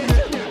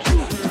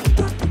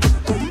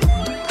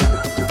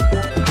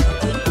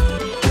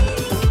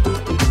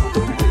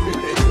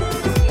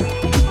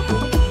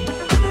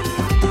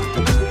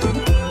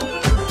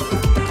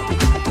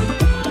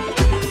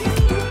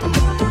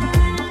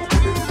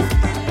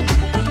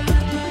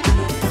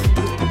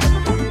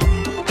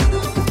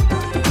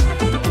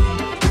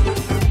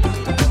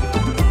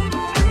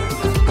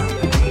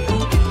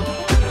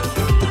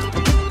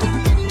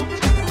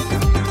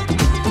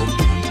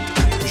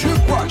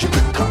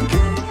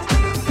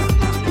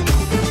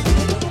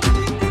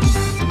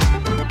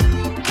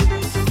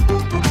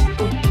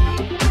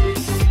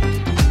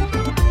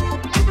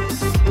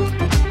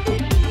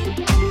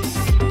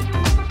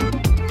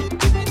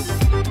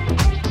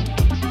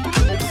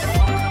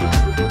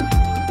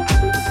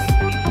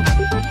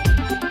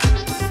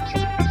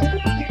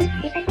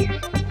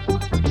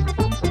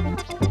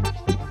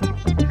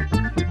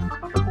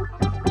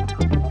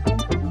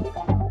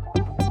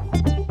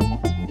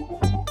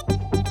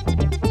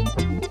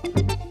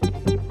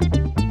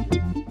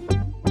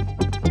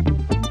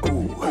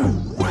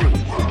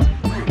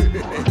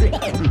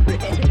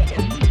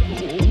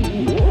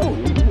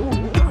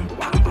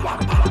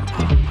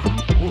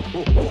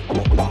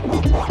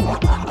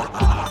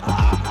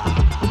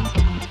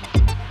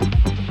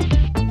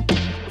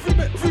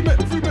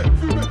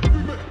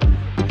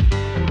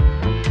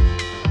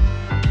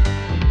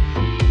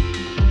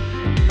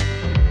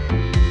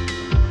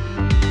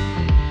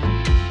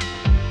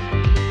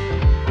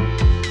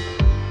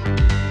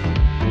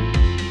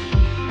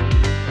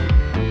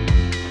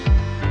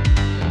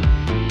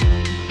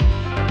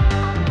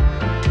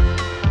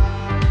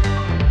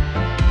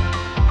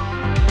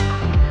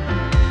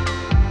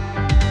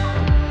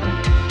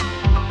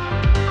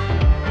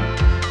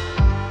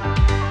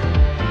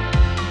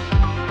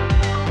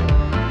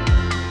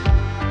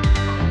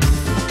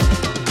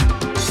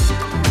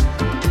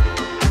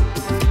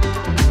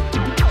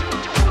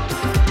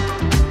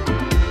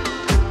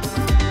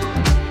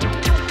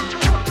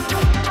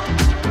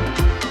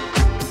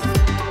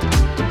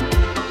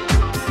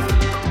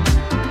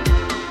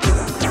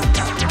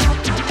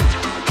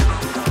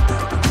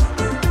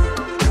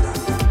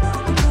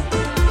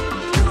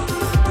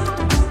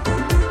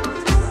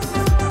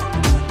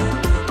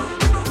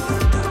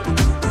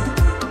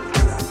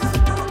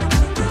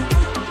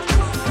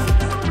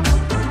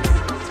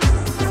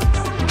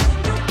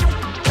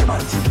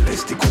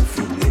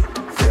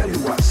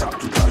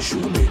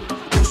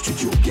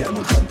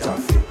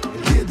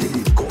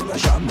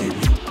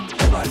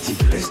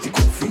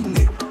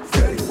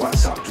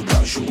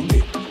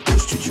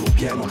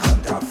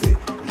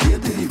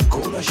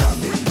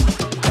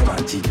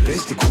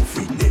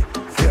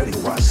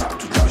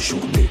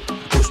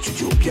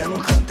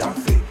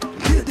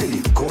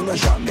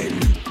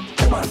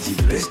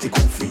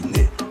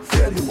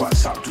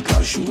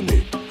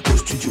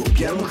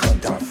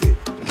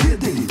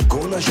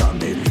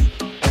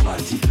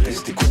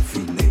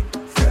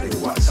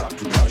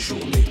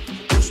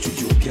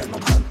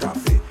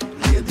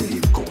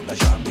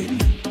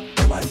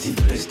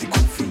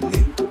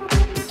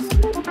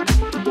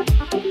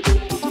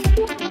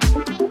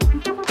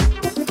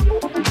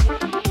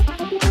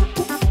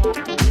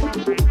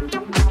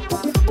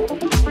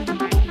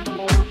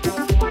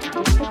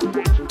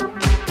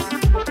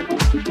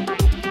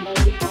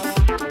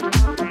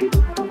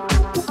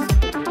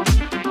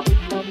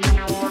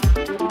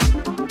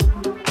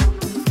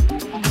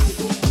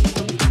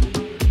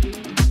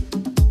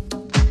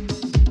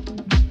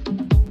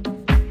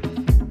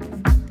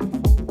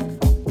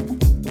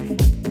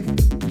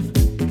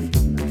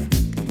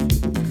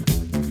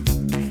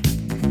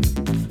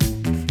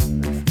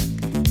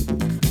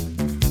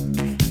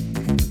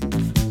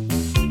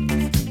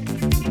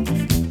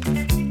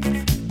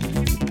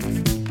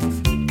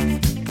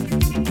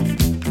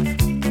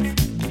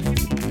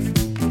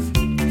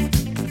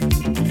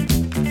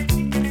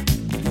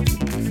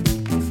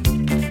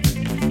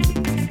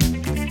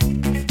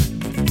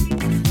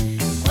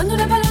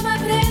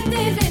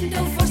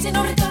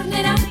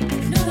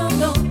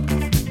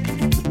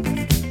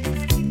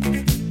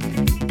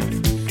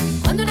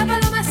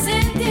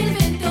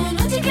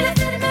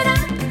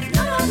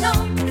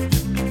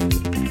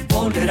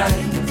 volerai,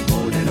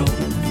 volerò,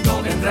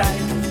 dove andrai,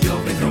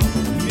 io vedrò,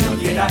 mi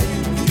odierai,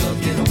 io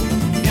odierò,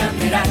 mi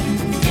amerai,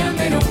 ti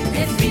amerò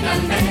e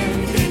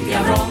finalmente ti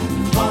avrò,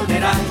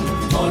 volerai,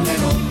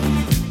 volerò.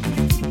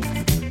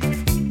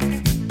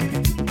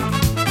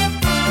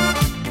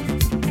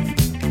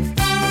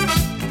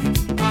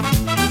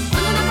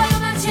 Quando una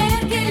paloma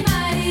cerca il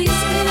mare, il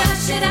sole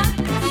nascerà,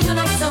 io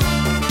lo so.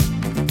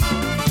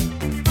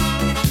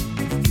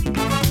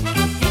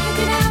 E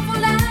continuerà a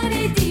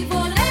volare, di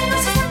volare non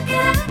si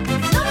stancherà,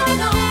 no,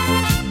 no.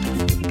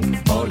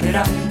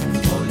 Volerai,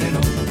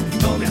 volerò,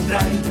 dove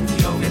andrai,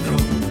 io vedrò,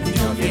 mi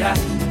odierai,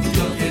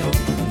 io odierò,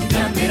 mi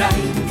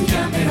amerai, ti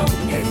amerò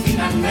e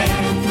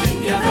finalmente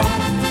ti avrò,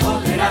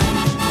 volerai,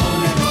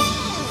 volerò.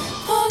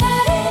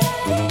 Volare,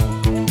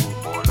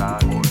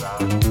 Volare,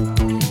 volare,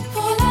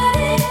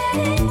 volare,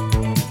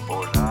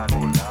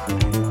 volare.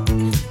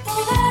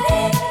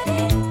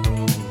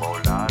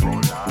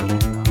 volare.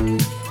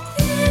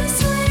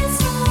 Verso il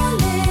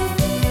sole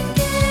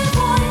finché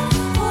vuoi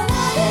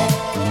volare,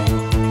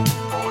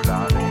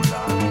 Volare,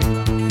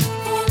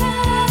 volare.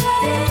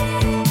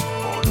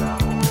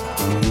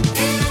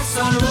 Il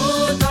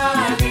saluto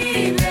a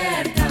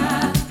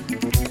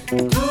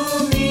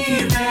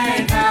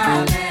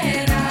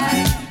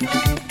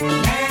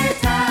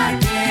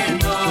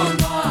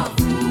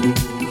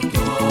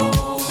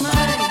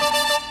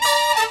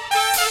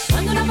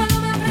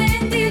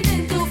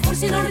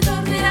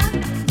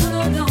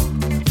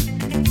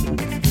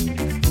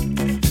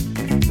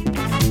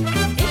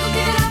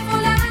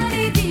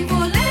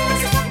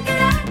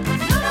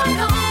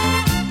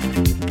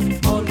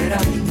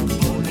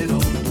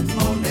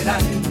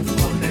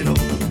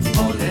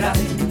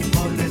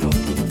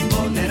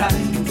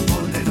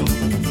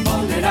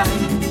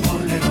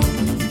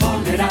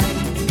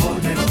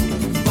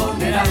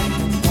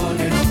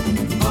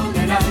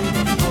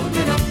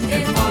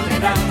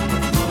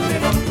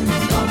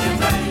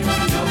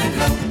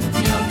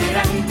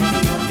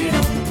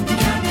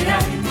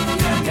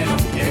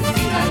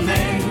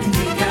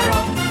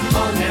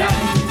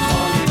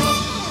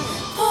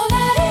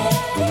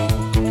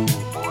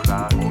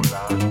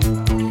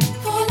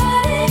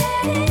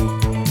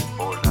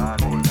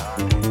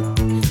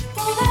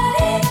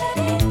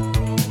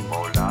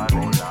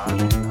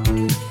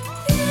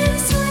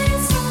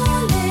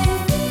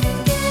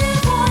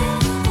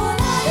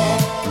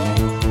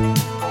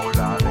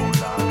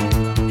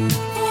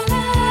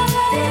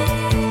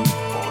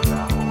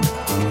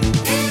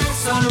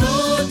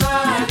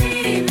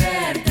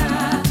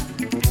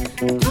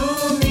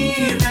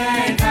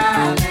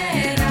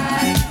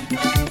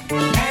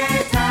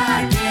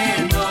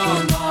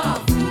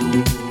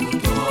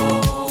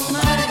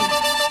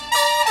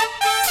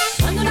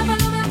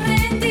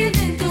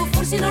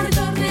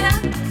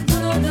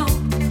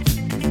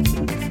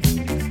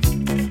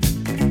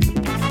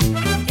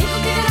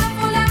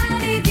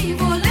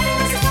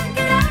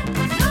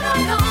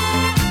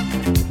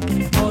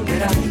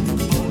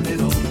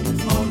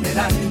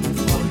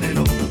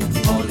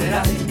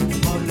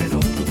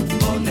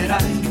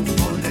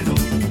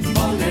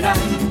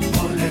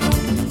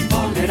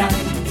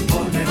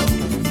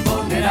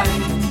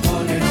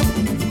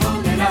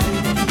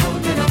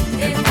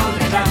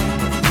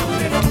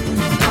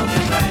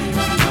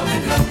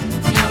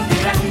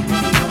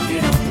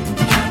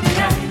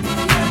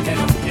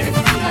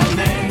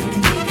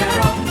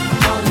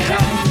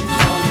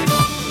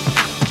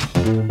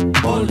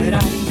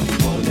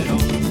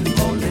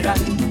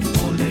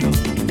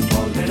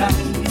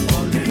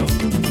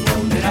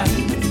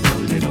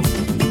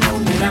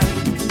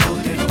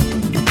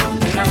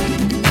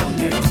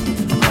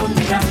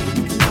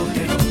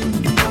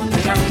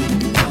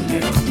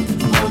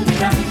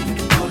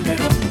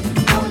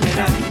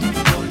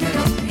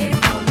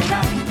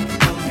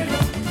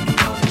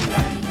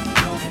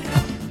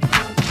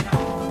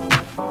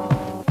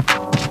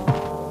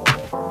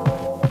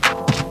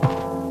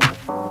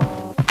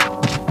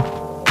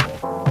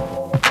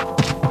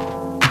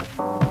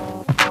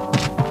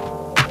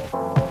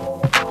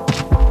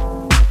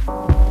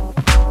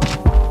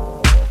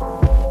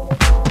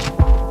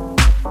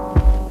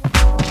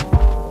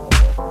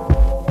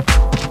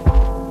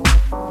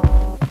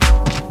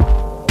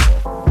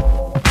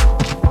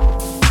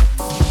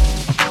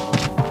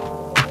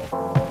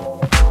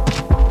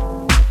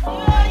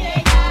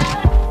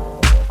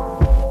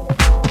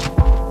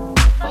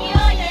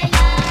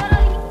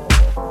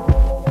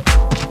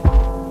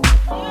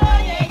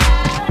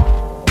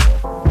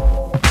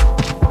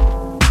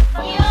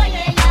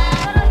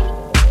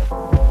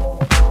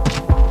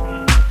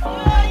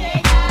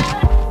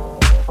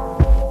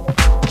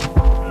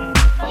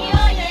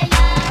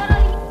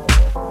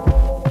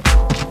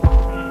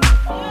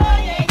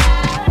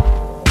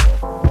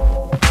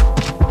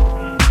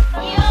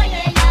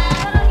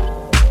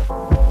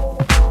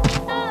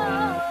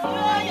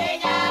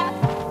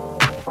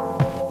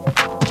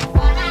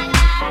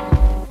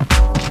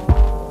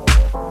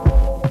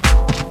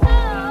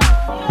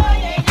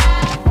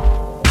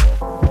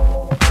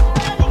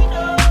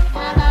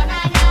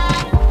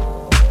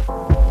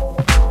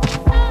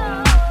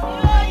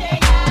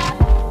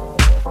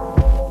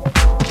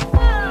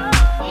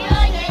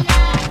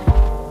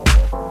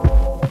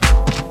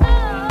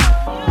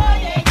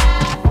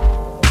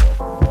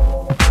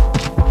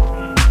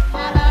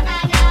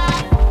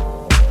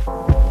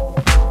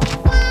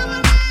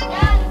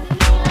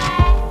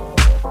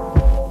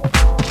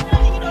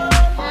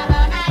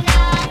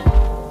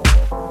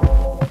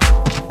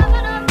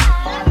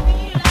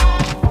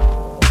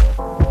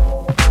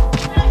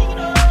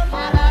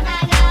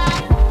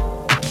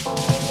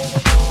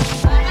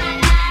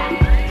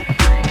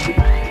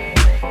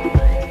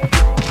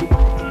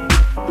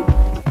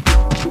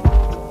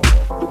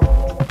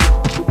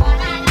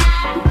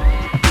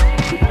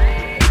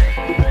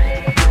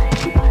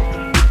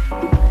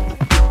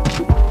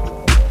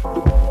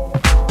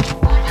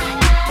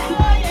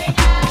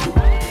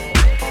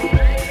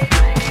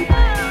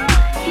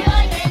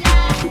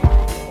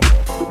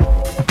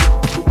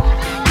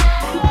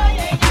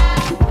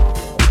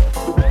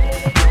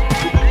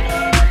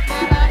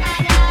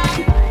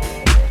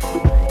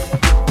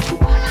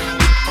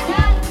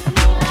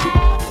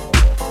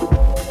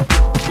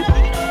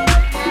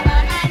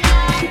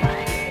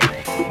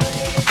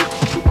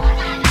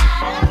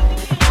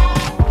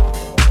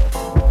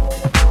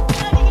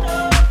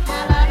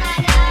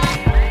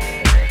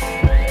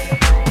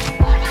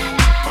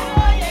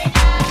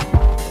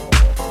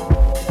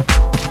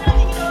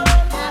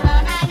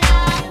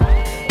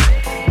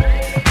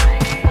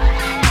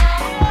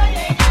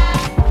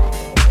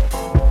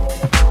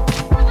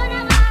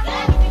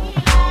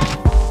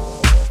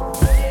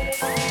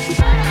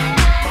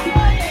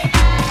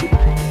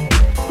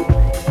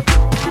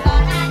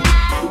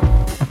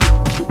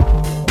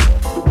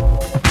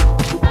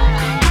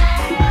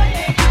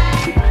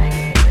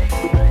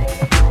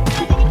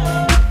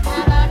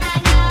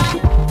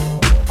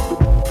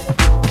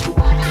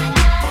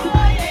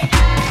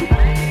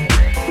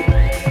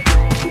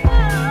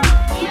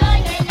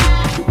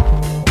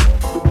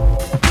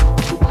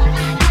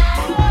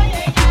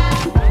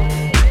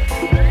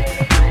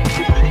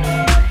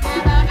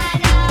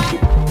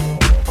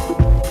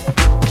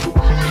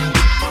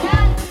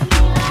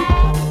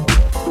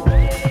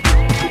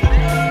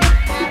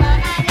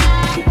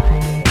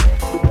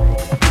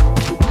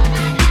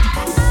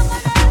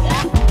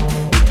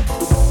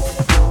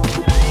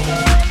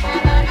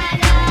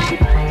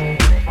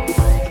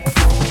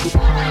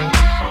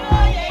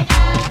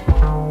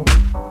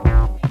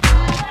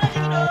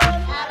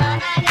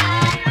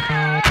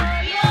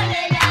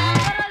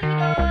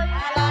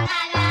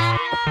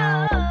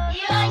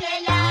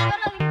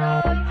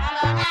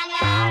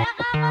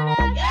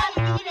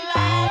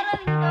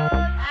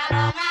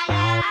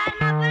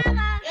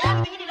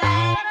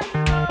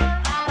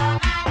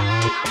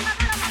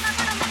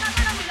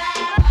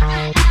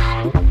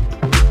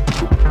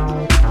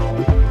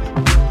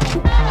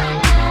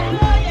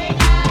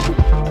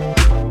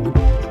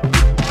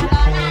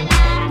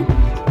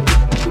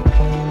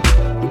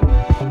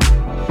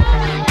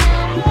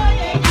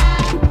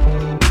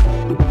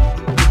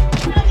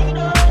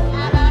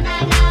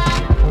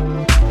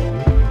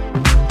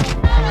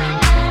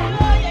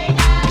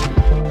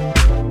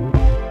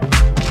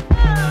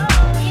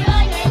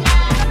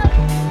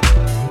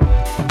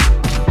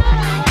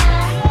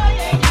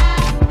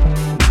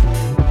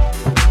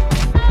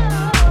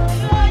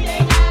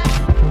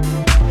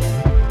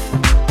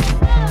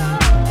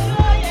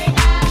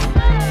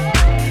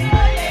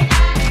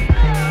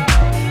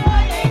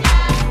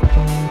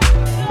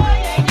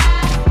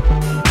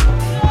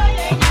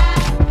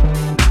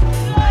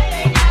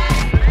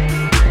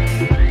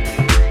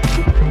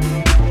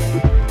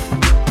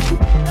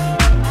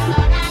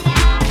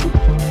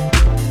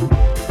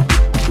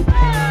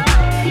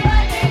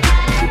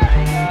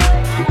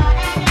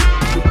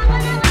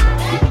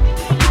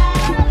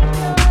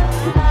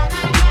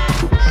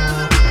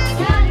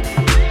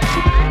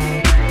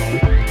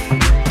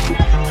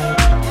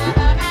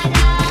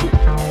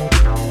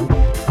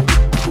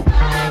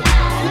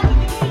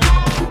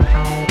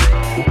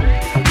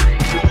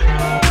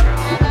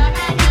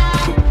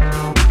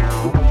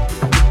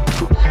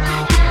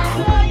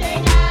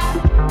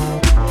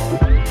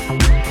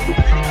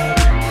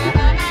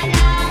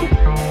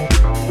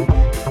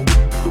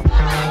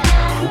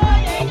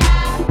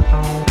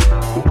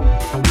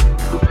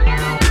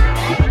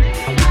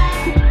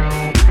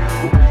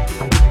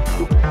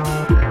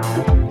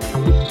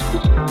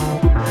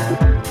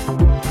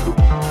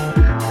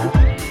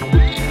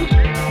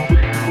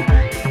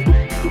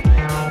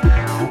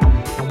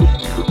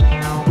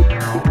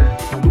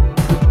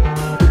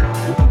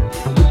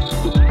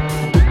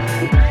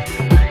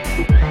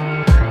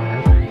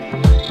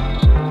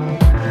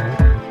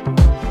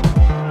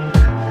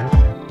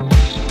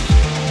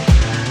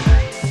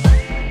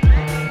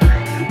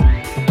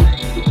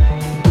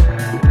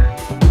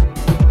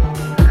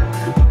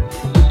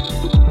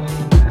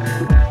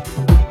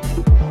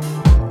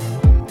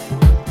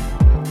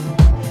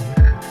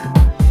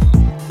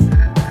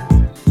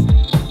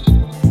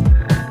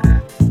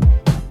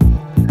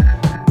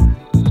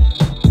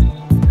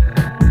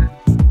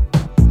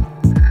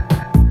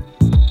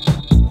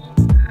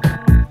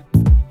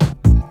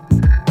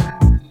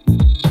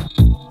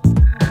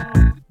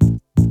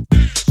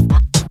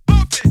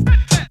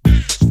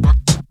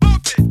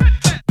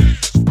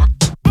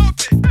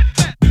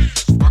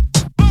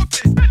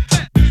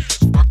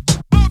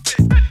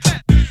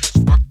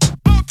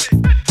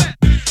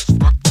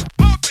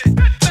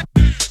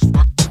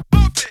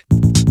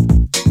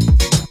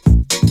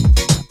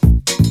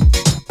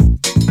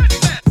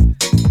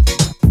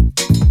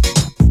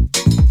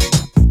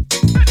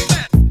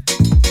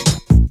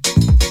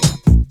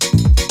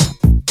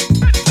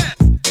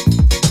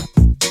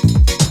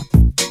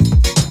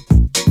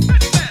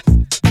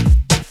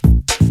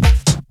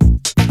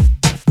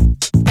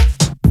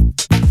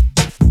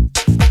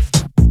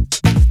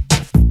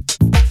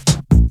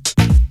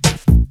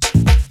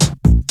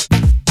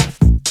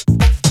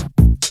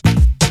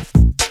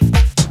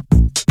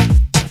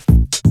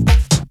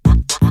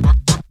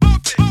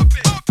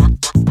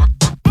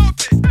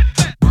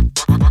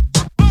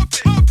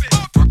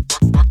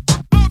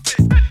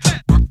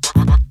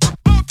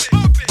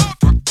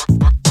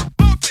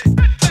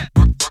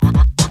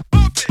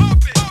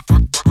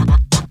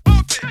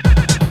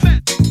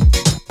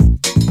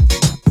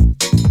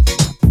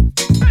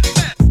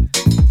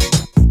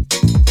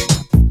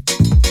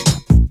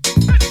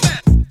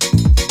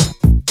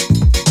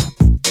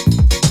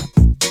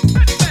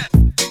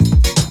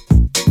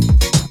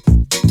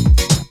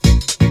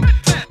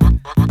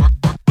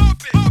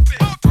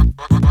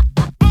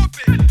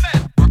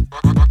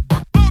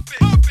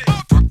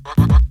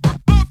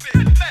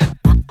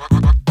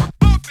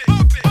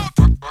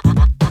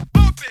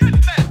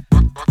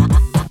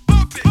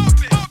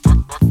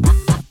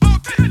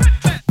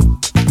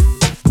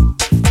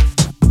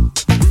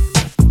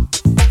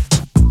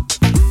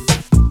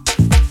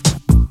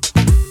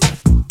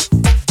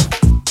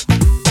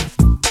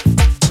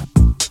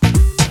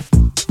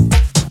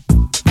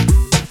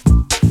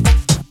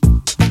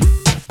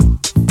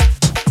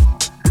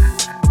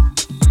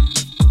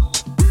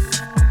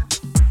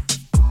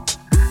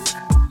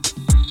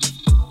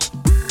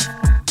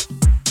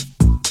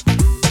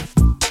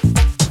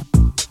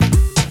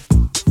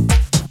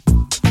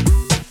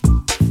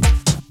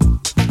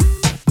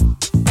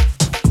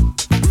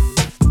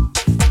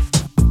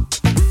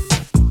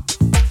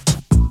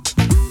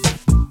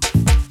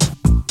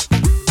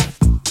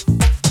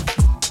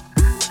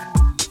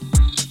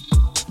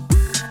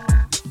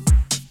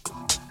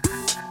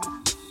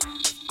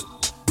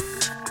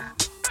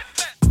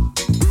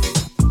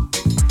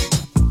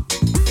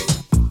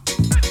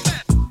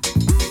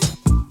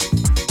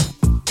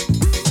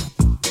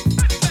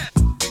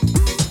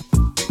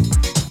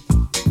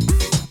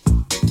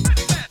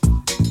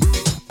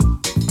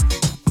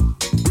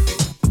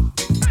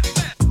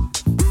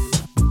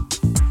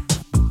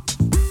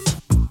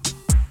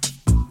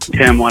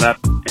Tim, what up?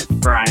 It's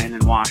Brian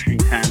in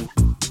Washington.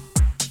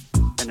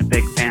 Been a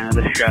big fan of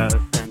the show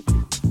since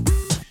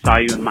I saw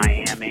you in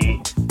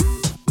Miami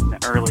in the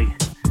early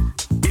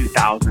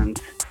 2000s.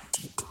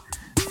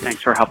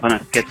 Thanks for helping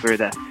us get through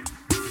this.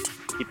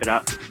 Keep it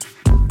up.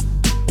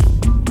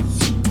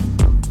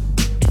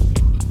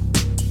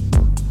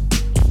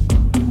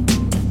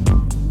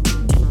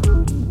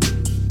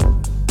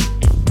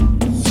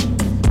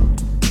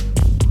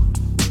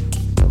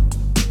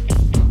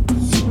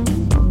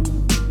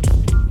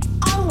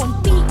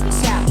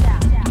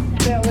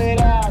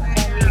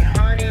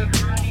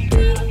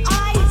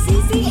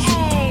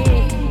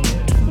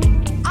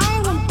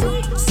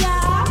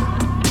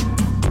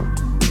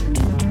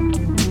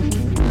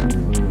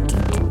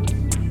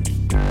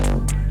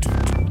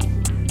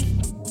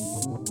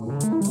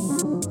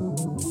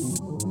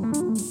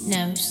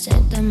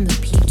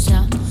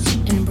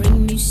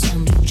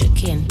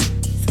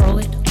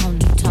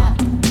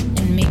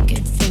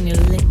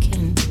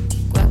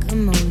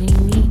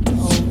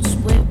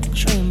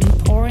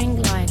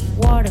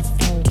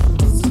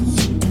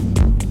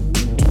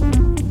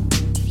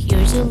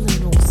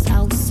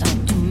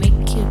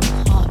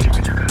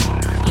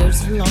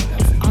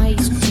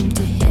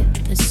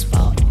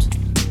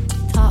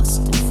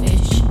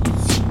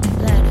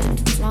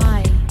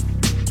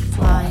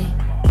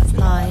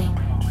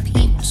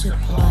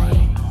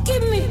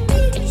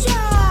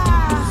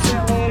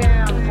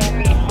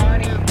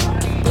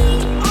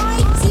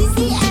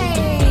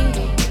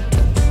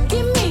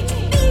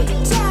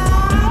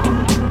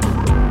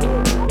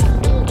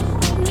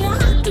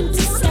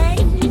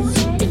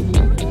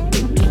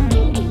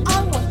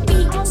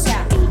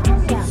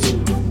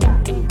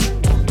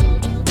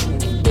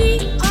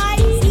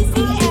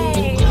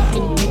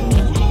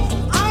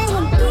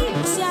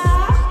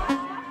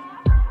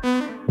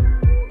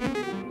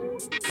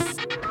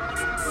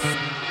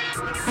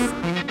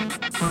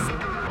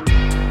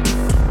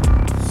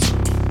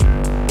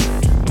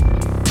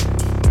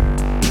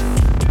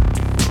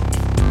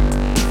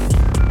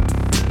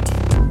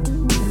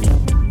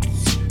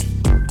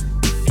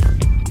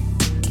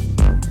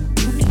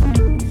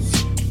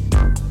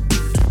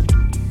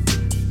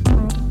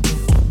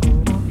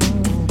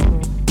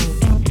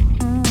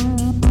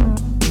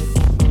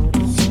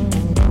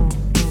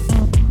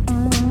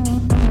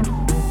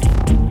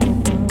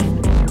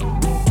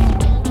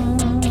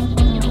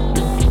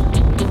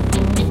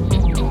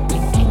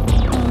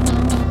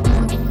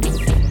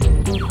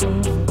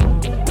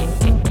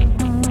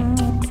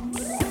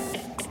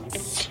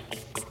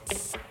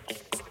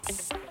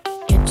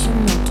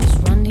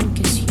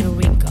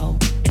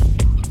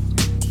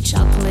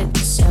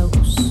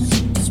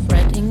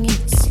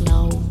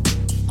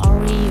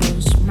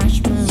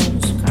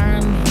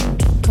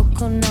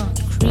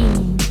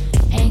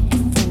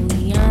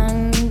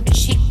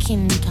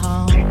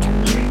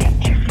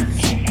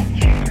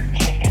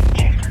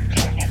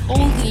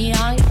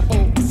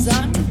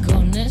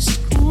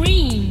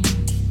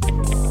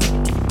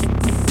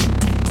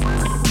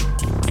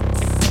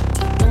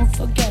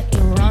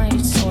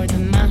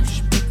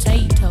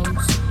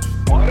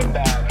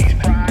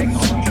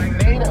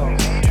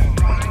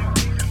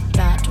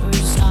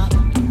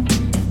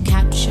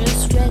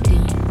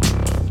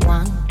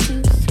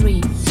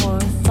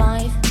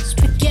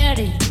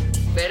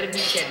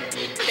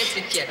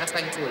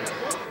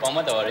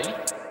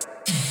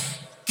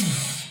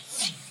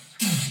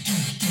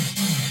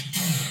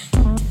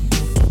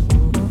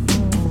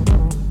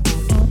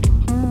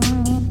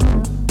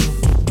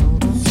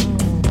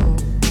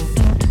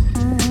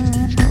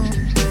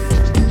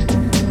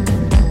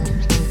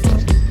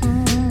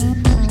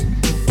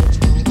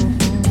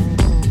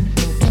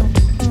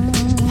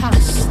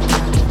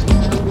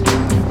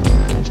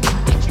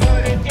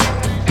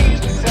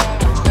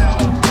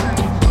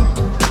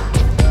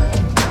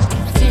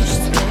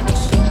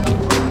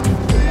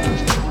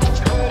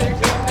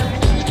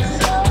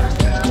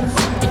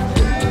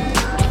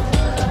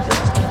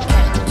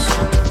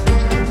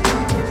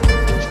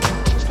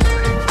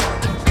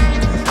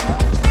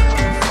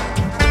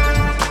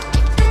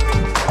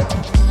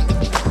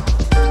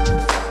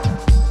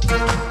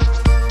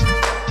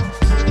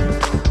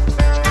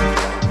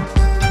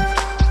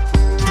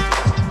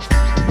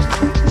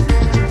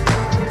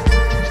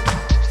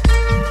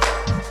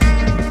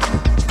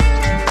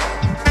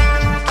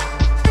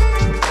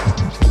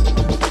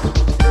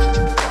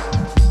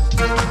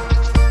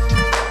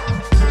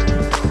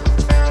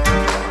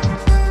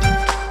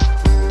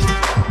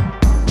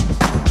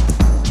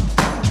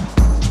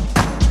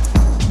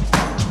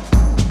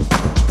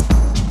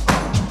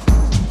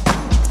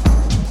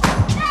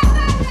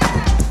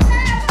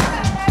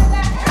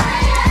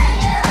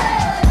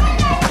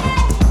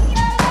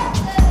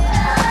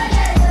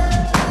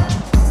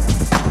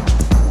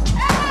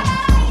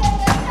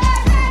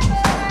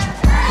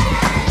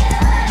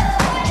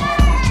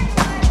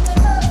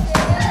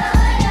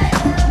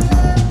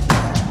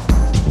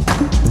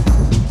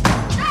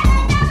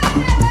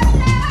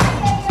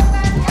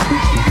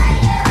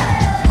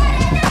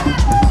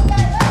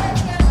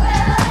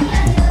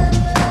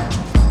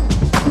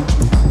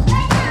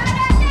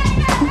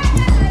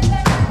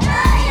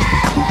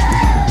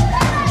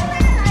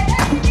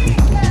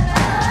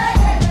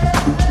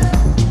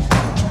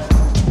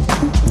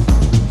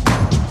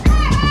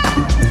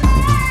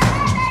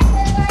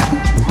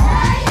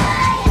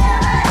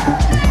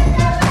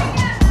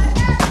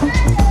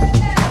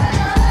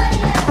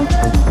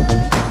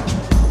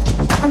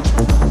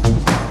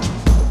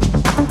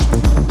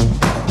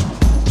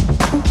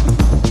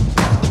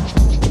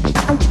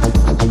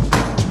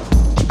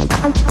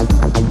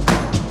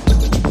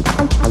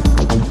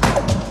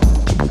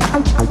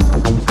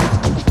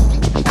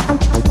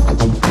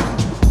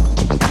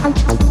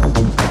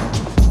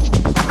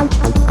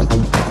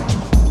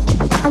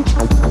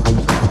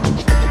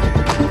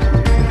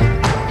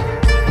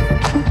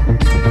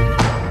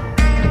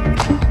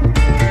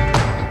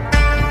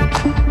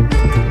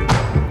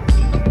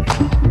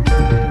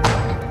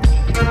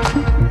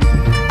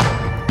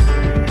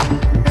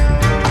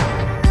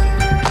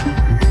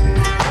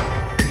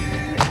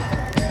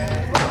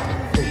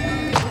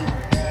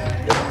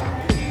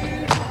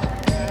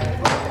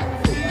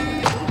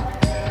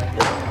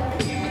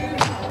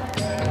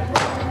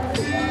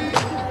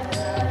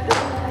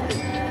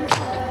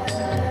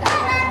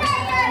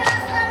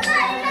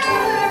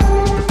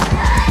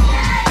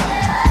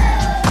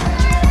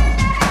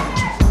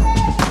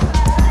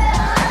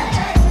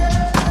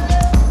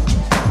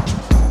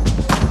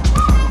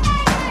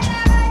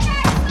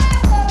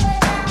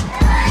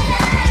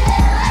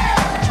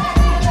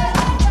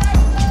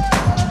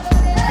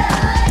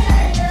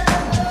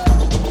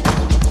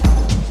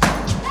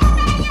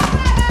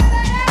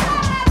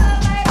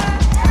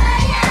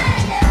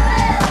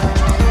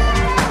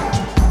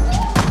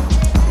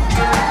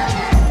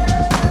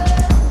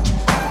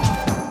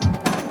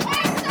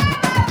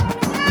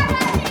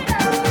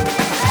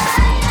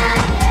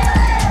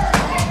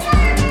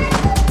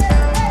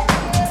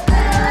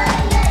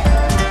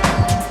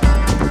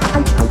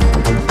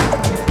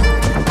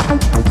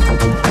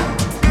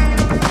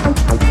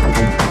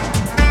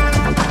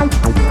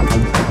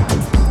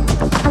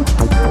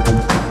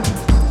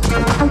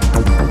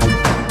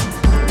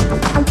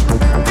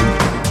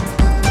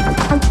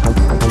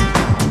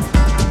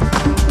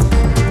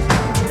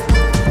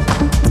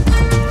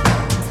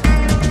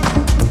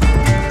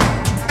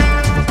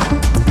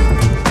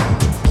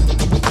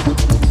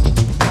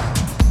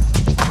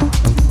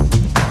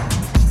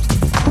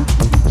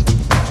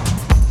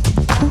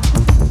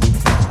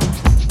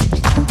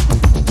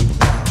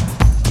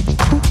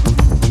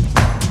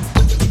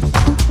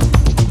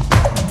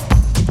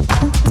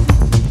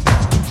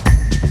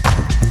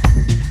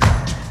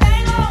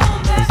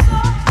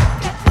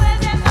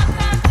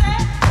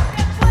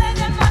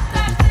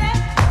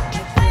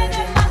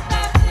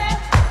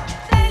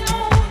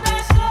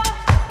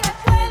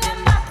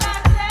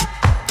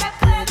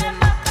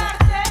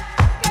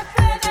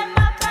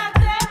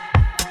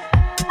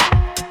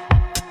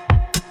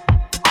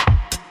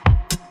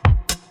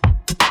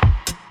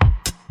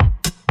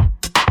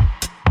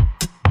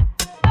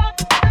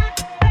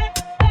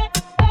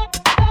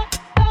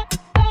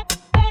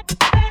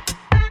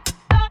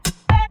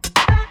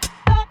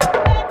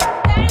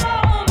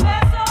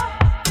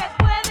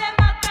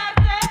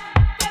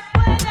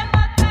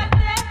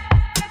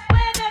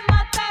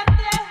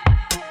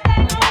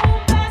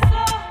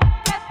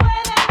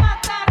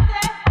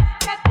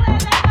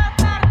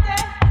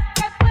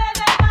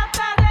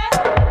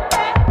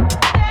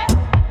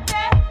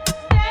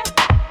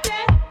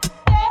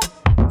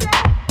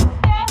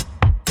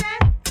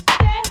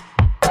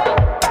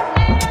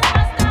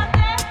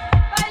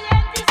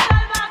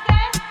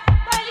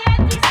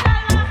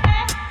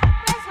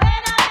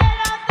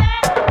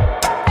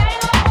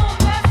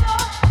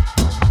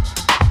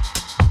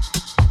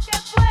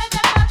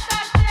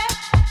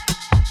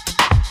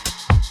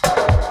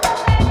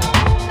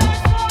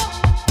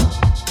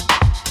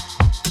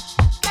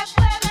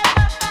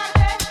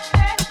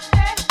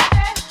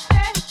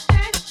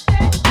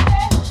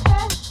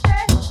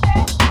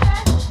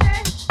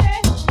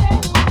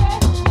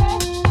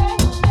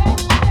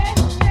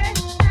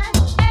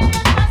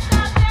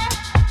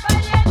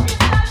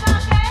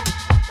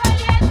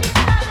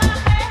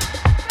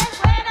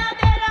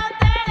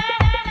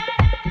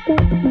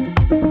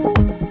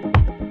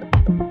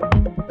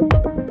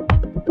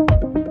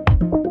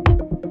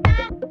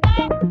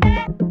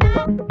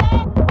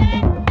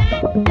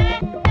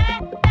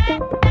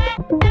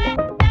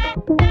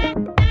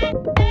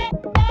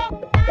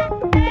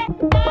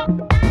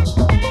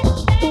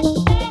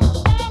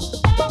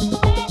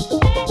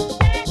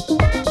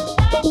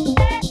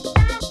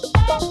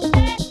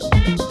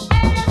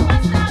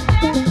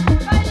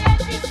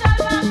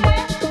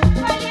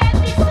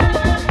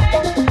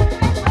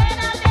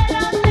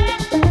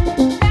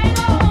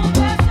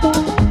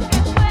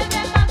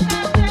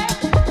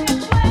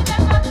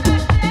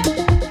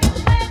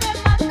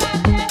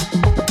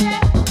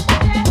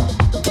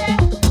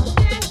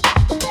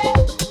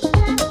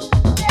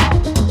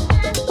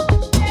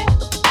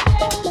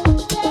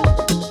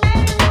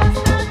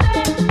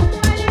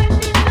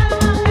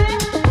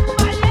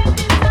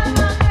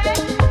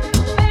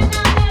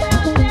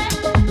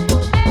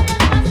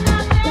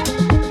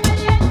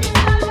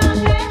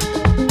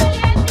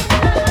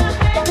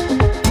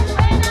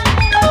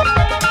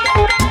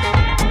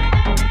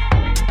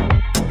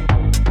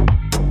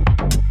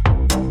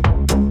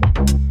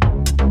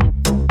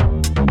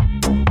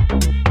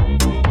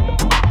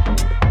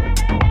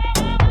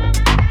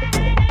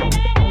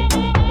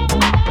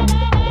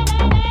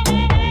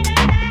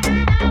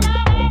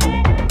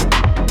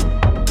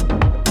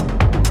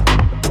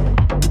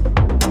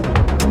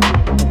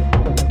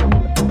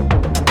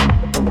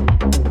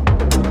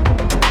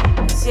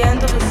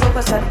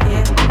 ojos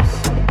abiertos,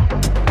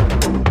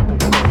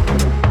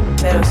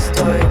 pero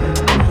estoy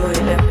muy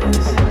lejos.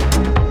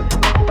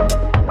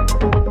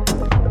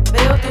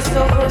 Veo tus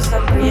ojos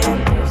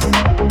hambrientos,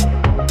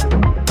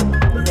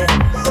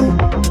 lejos,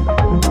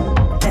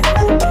 lejos de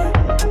mí.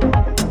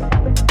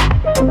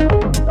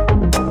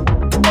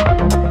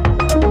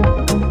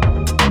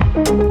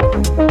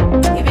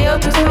 Y veo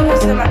tus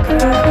ojos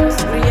demacrados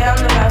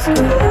brillando en la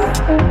oscuridad,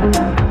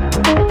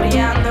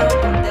 brillando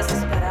con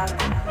desesperado.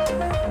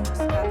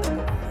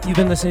 You've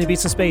been listening to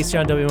Beats of Space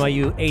here on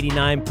WYU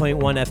 89.1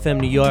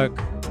 FM New York.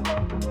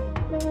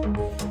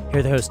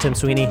 Here the host, Tim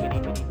Sweeney.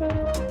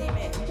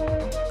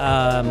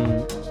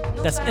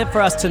 That's it for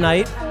us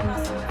tonight.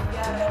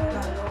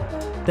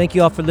 Thank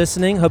you all for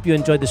listening. Hope you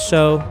enjoyed the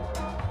show.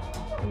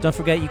 Don't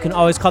forget, you can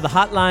always call the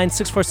hotline,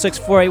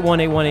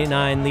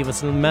 646-481-8189. Leave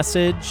us a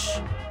message.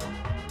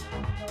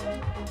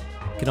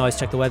 You can always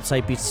check the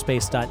website,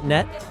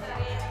 beatsofspace.net.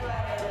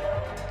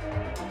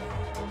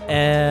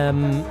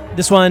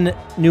 This one,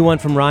 new one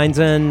from Rhine's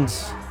End,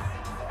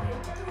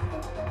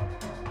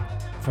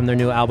 from their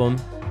new album,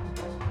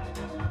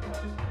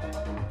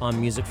 On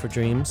Music for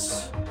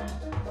Dreams.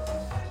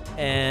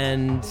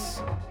 And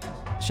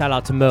shout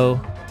out to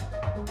Mo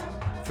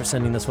for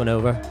sending this one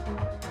over,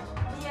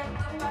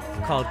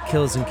 called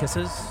Kills and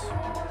Kisses.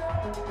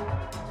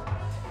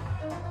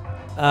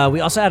 We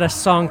also had a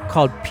song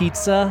called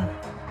Pizza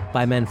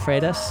by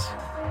Manfredus.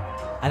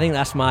 I think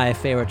that's my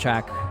favorite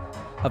track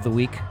of the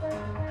week.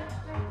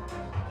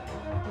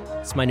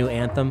 It's my new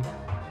anthem.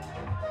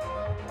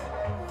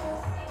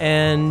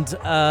 And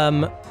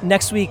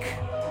next week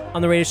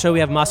on the radio show, we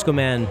have Moscow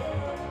Man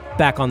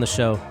back on the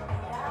show.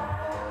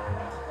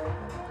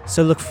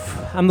 So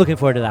I'm looking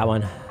forward to that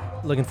one.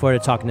 Looking forward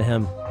to talking to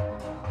him.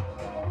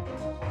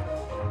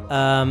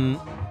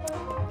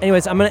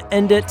 Anyways, I'm going to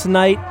end it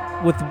tonight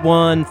with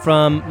one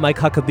from Mike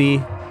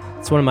Huckabee.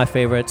 It's one of my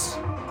favorites.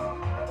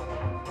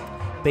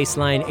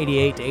 Baseline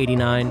 88 to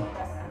 89.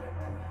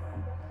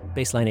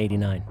 Baseline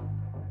 89.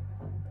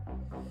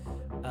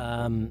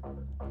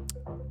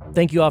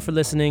 Thank you all for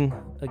listening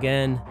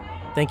again.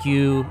 Thank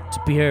you to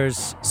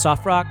Pierre's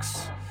Soft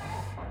Rocks.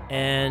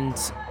 And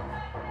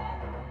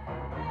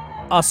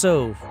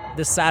also,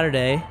 this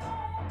Saturday,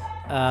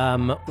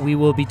 we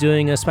will be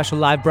doing a special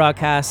live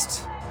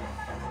broadcast.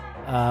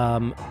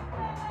 I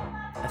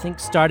think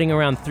starting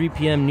around 3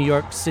 p.m. New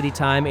York City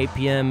time, 8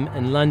 p.m.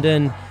 in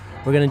London.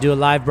 We're going to do a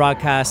live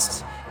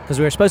broadcast because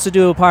we were supposed to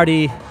do a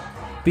party,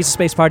 Beats of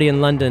Space party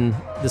in London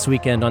this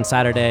weekend on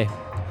Saturday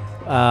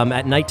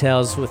at Night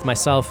Tales with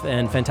myself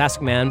and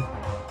Fantastic Man.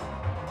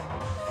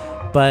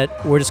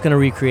 But we're just going to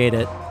recreate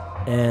it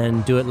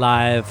and do it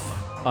live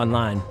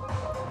online.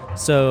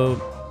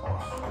 So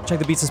check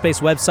the Beats of Space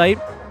website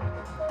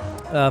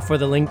for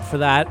the link for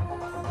that,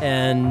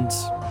 and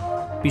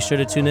be sure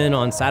to tune in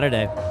on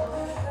Saturday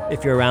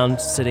if you're around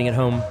sitting at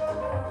home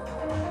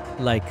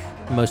like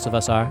most of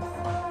us are.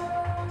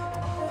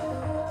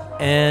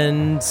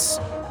 And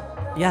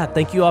yeah,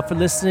 thank you all for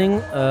listening.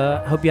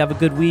 Hope you have a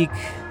good week.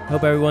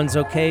 Hope everyone's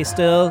okay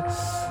still.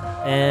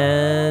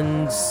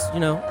 And,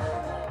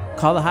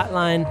 call the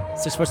hotline,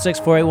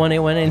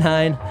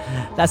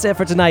 646-481-8189. That's it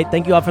for tonight.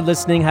 Thank you all for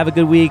listening. Have a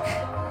good week.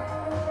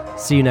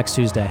 See you next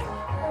Tuesday.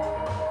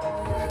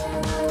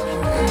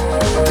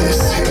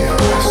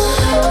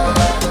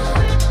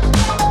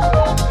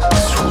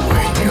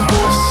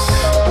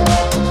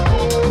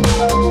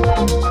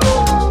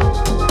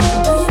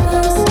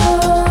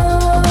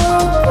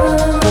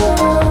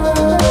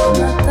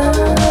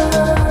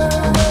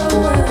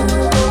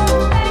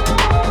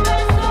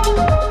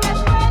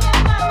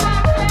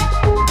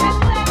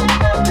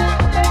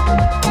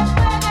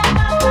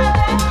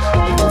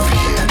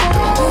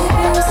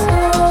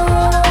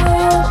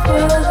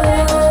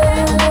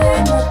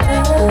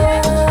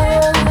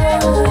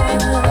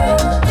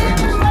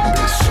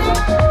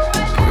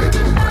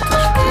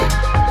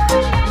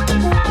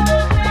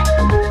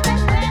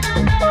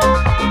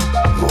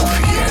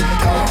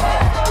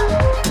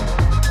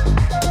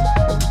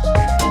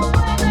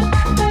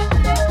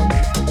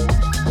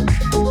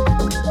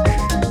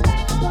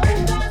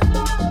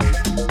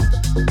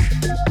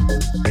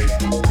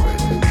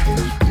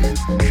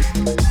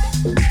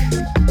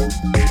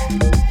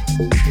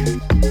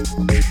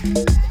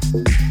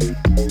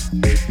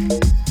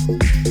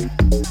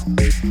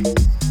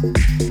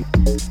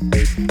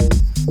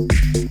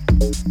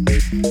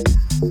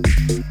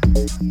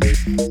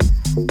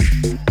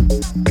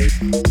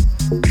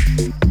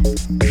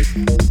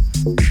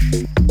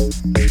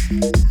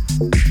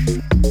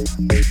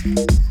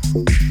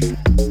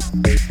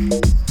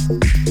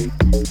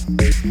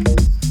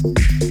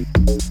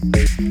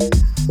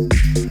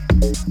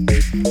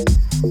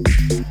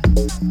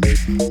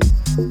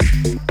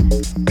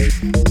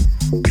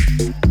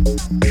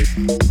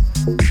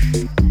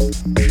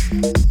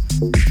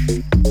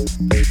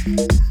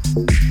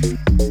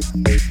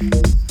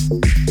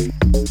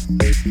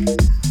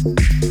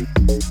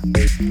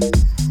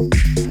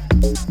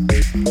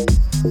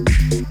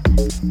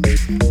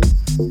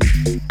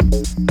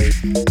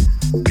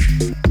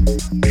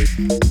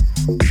 Thank you.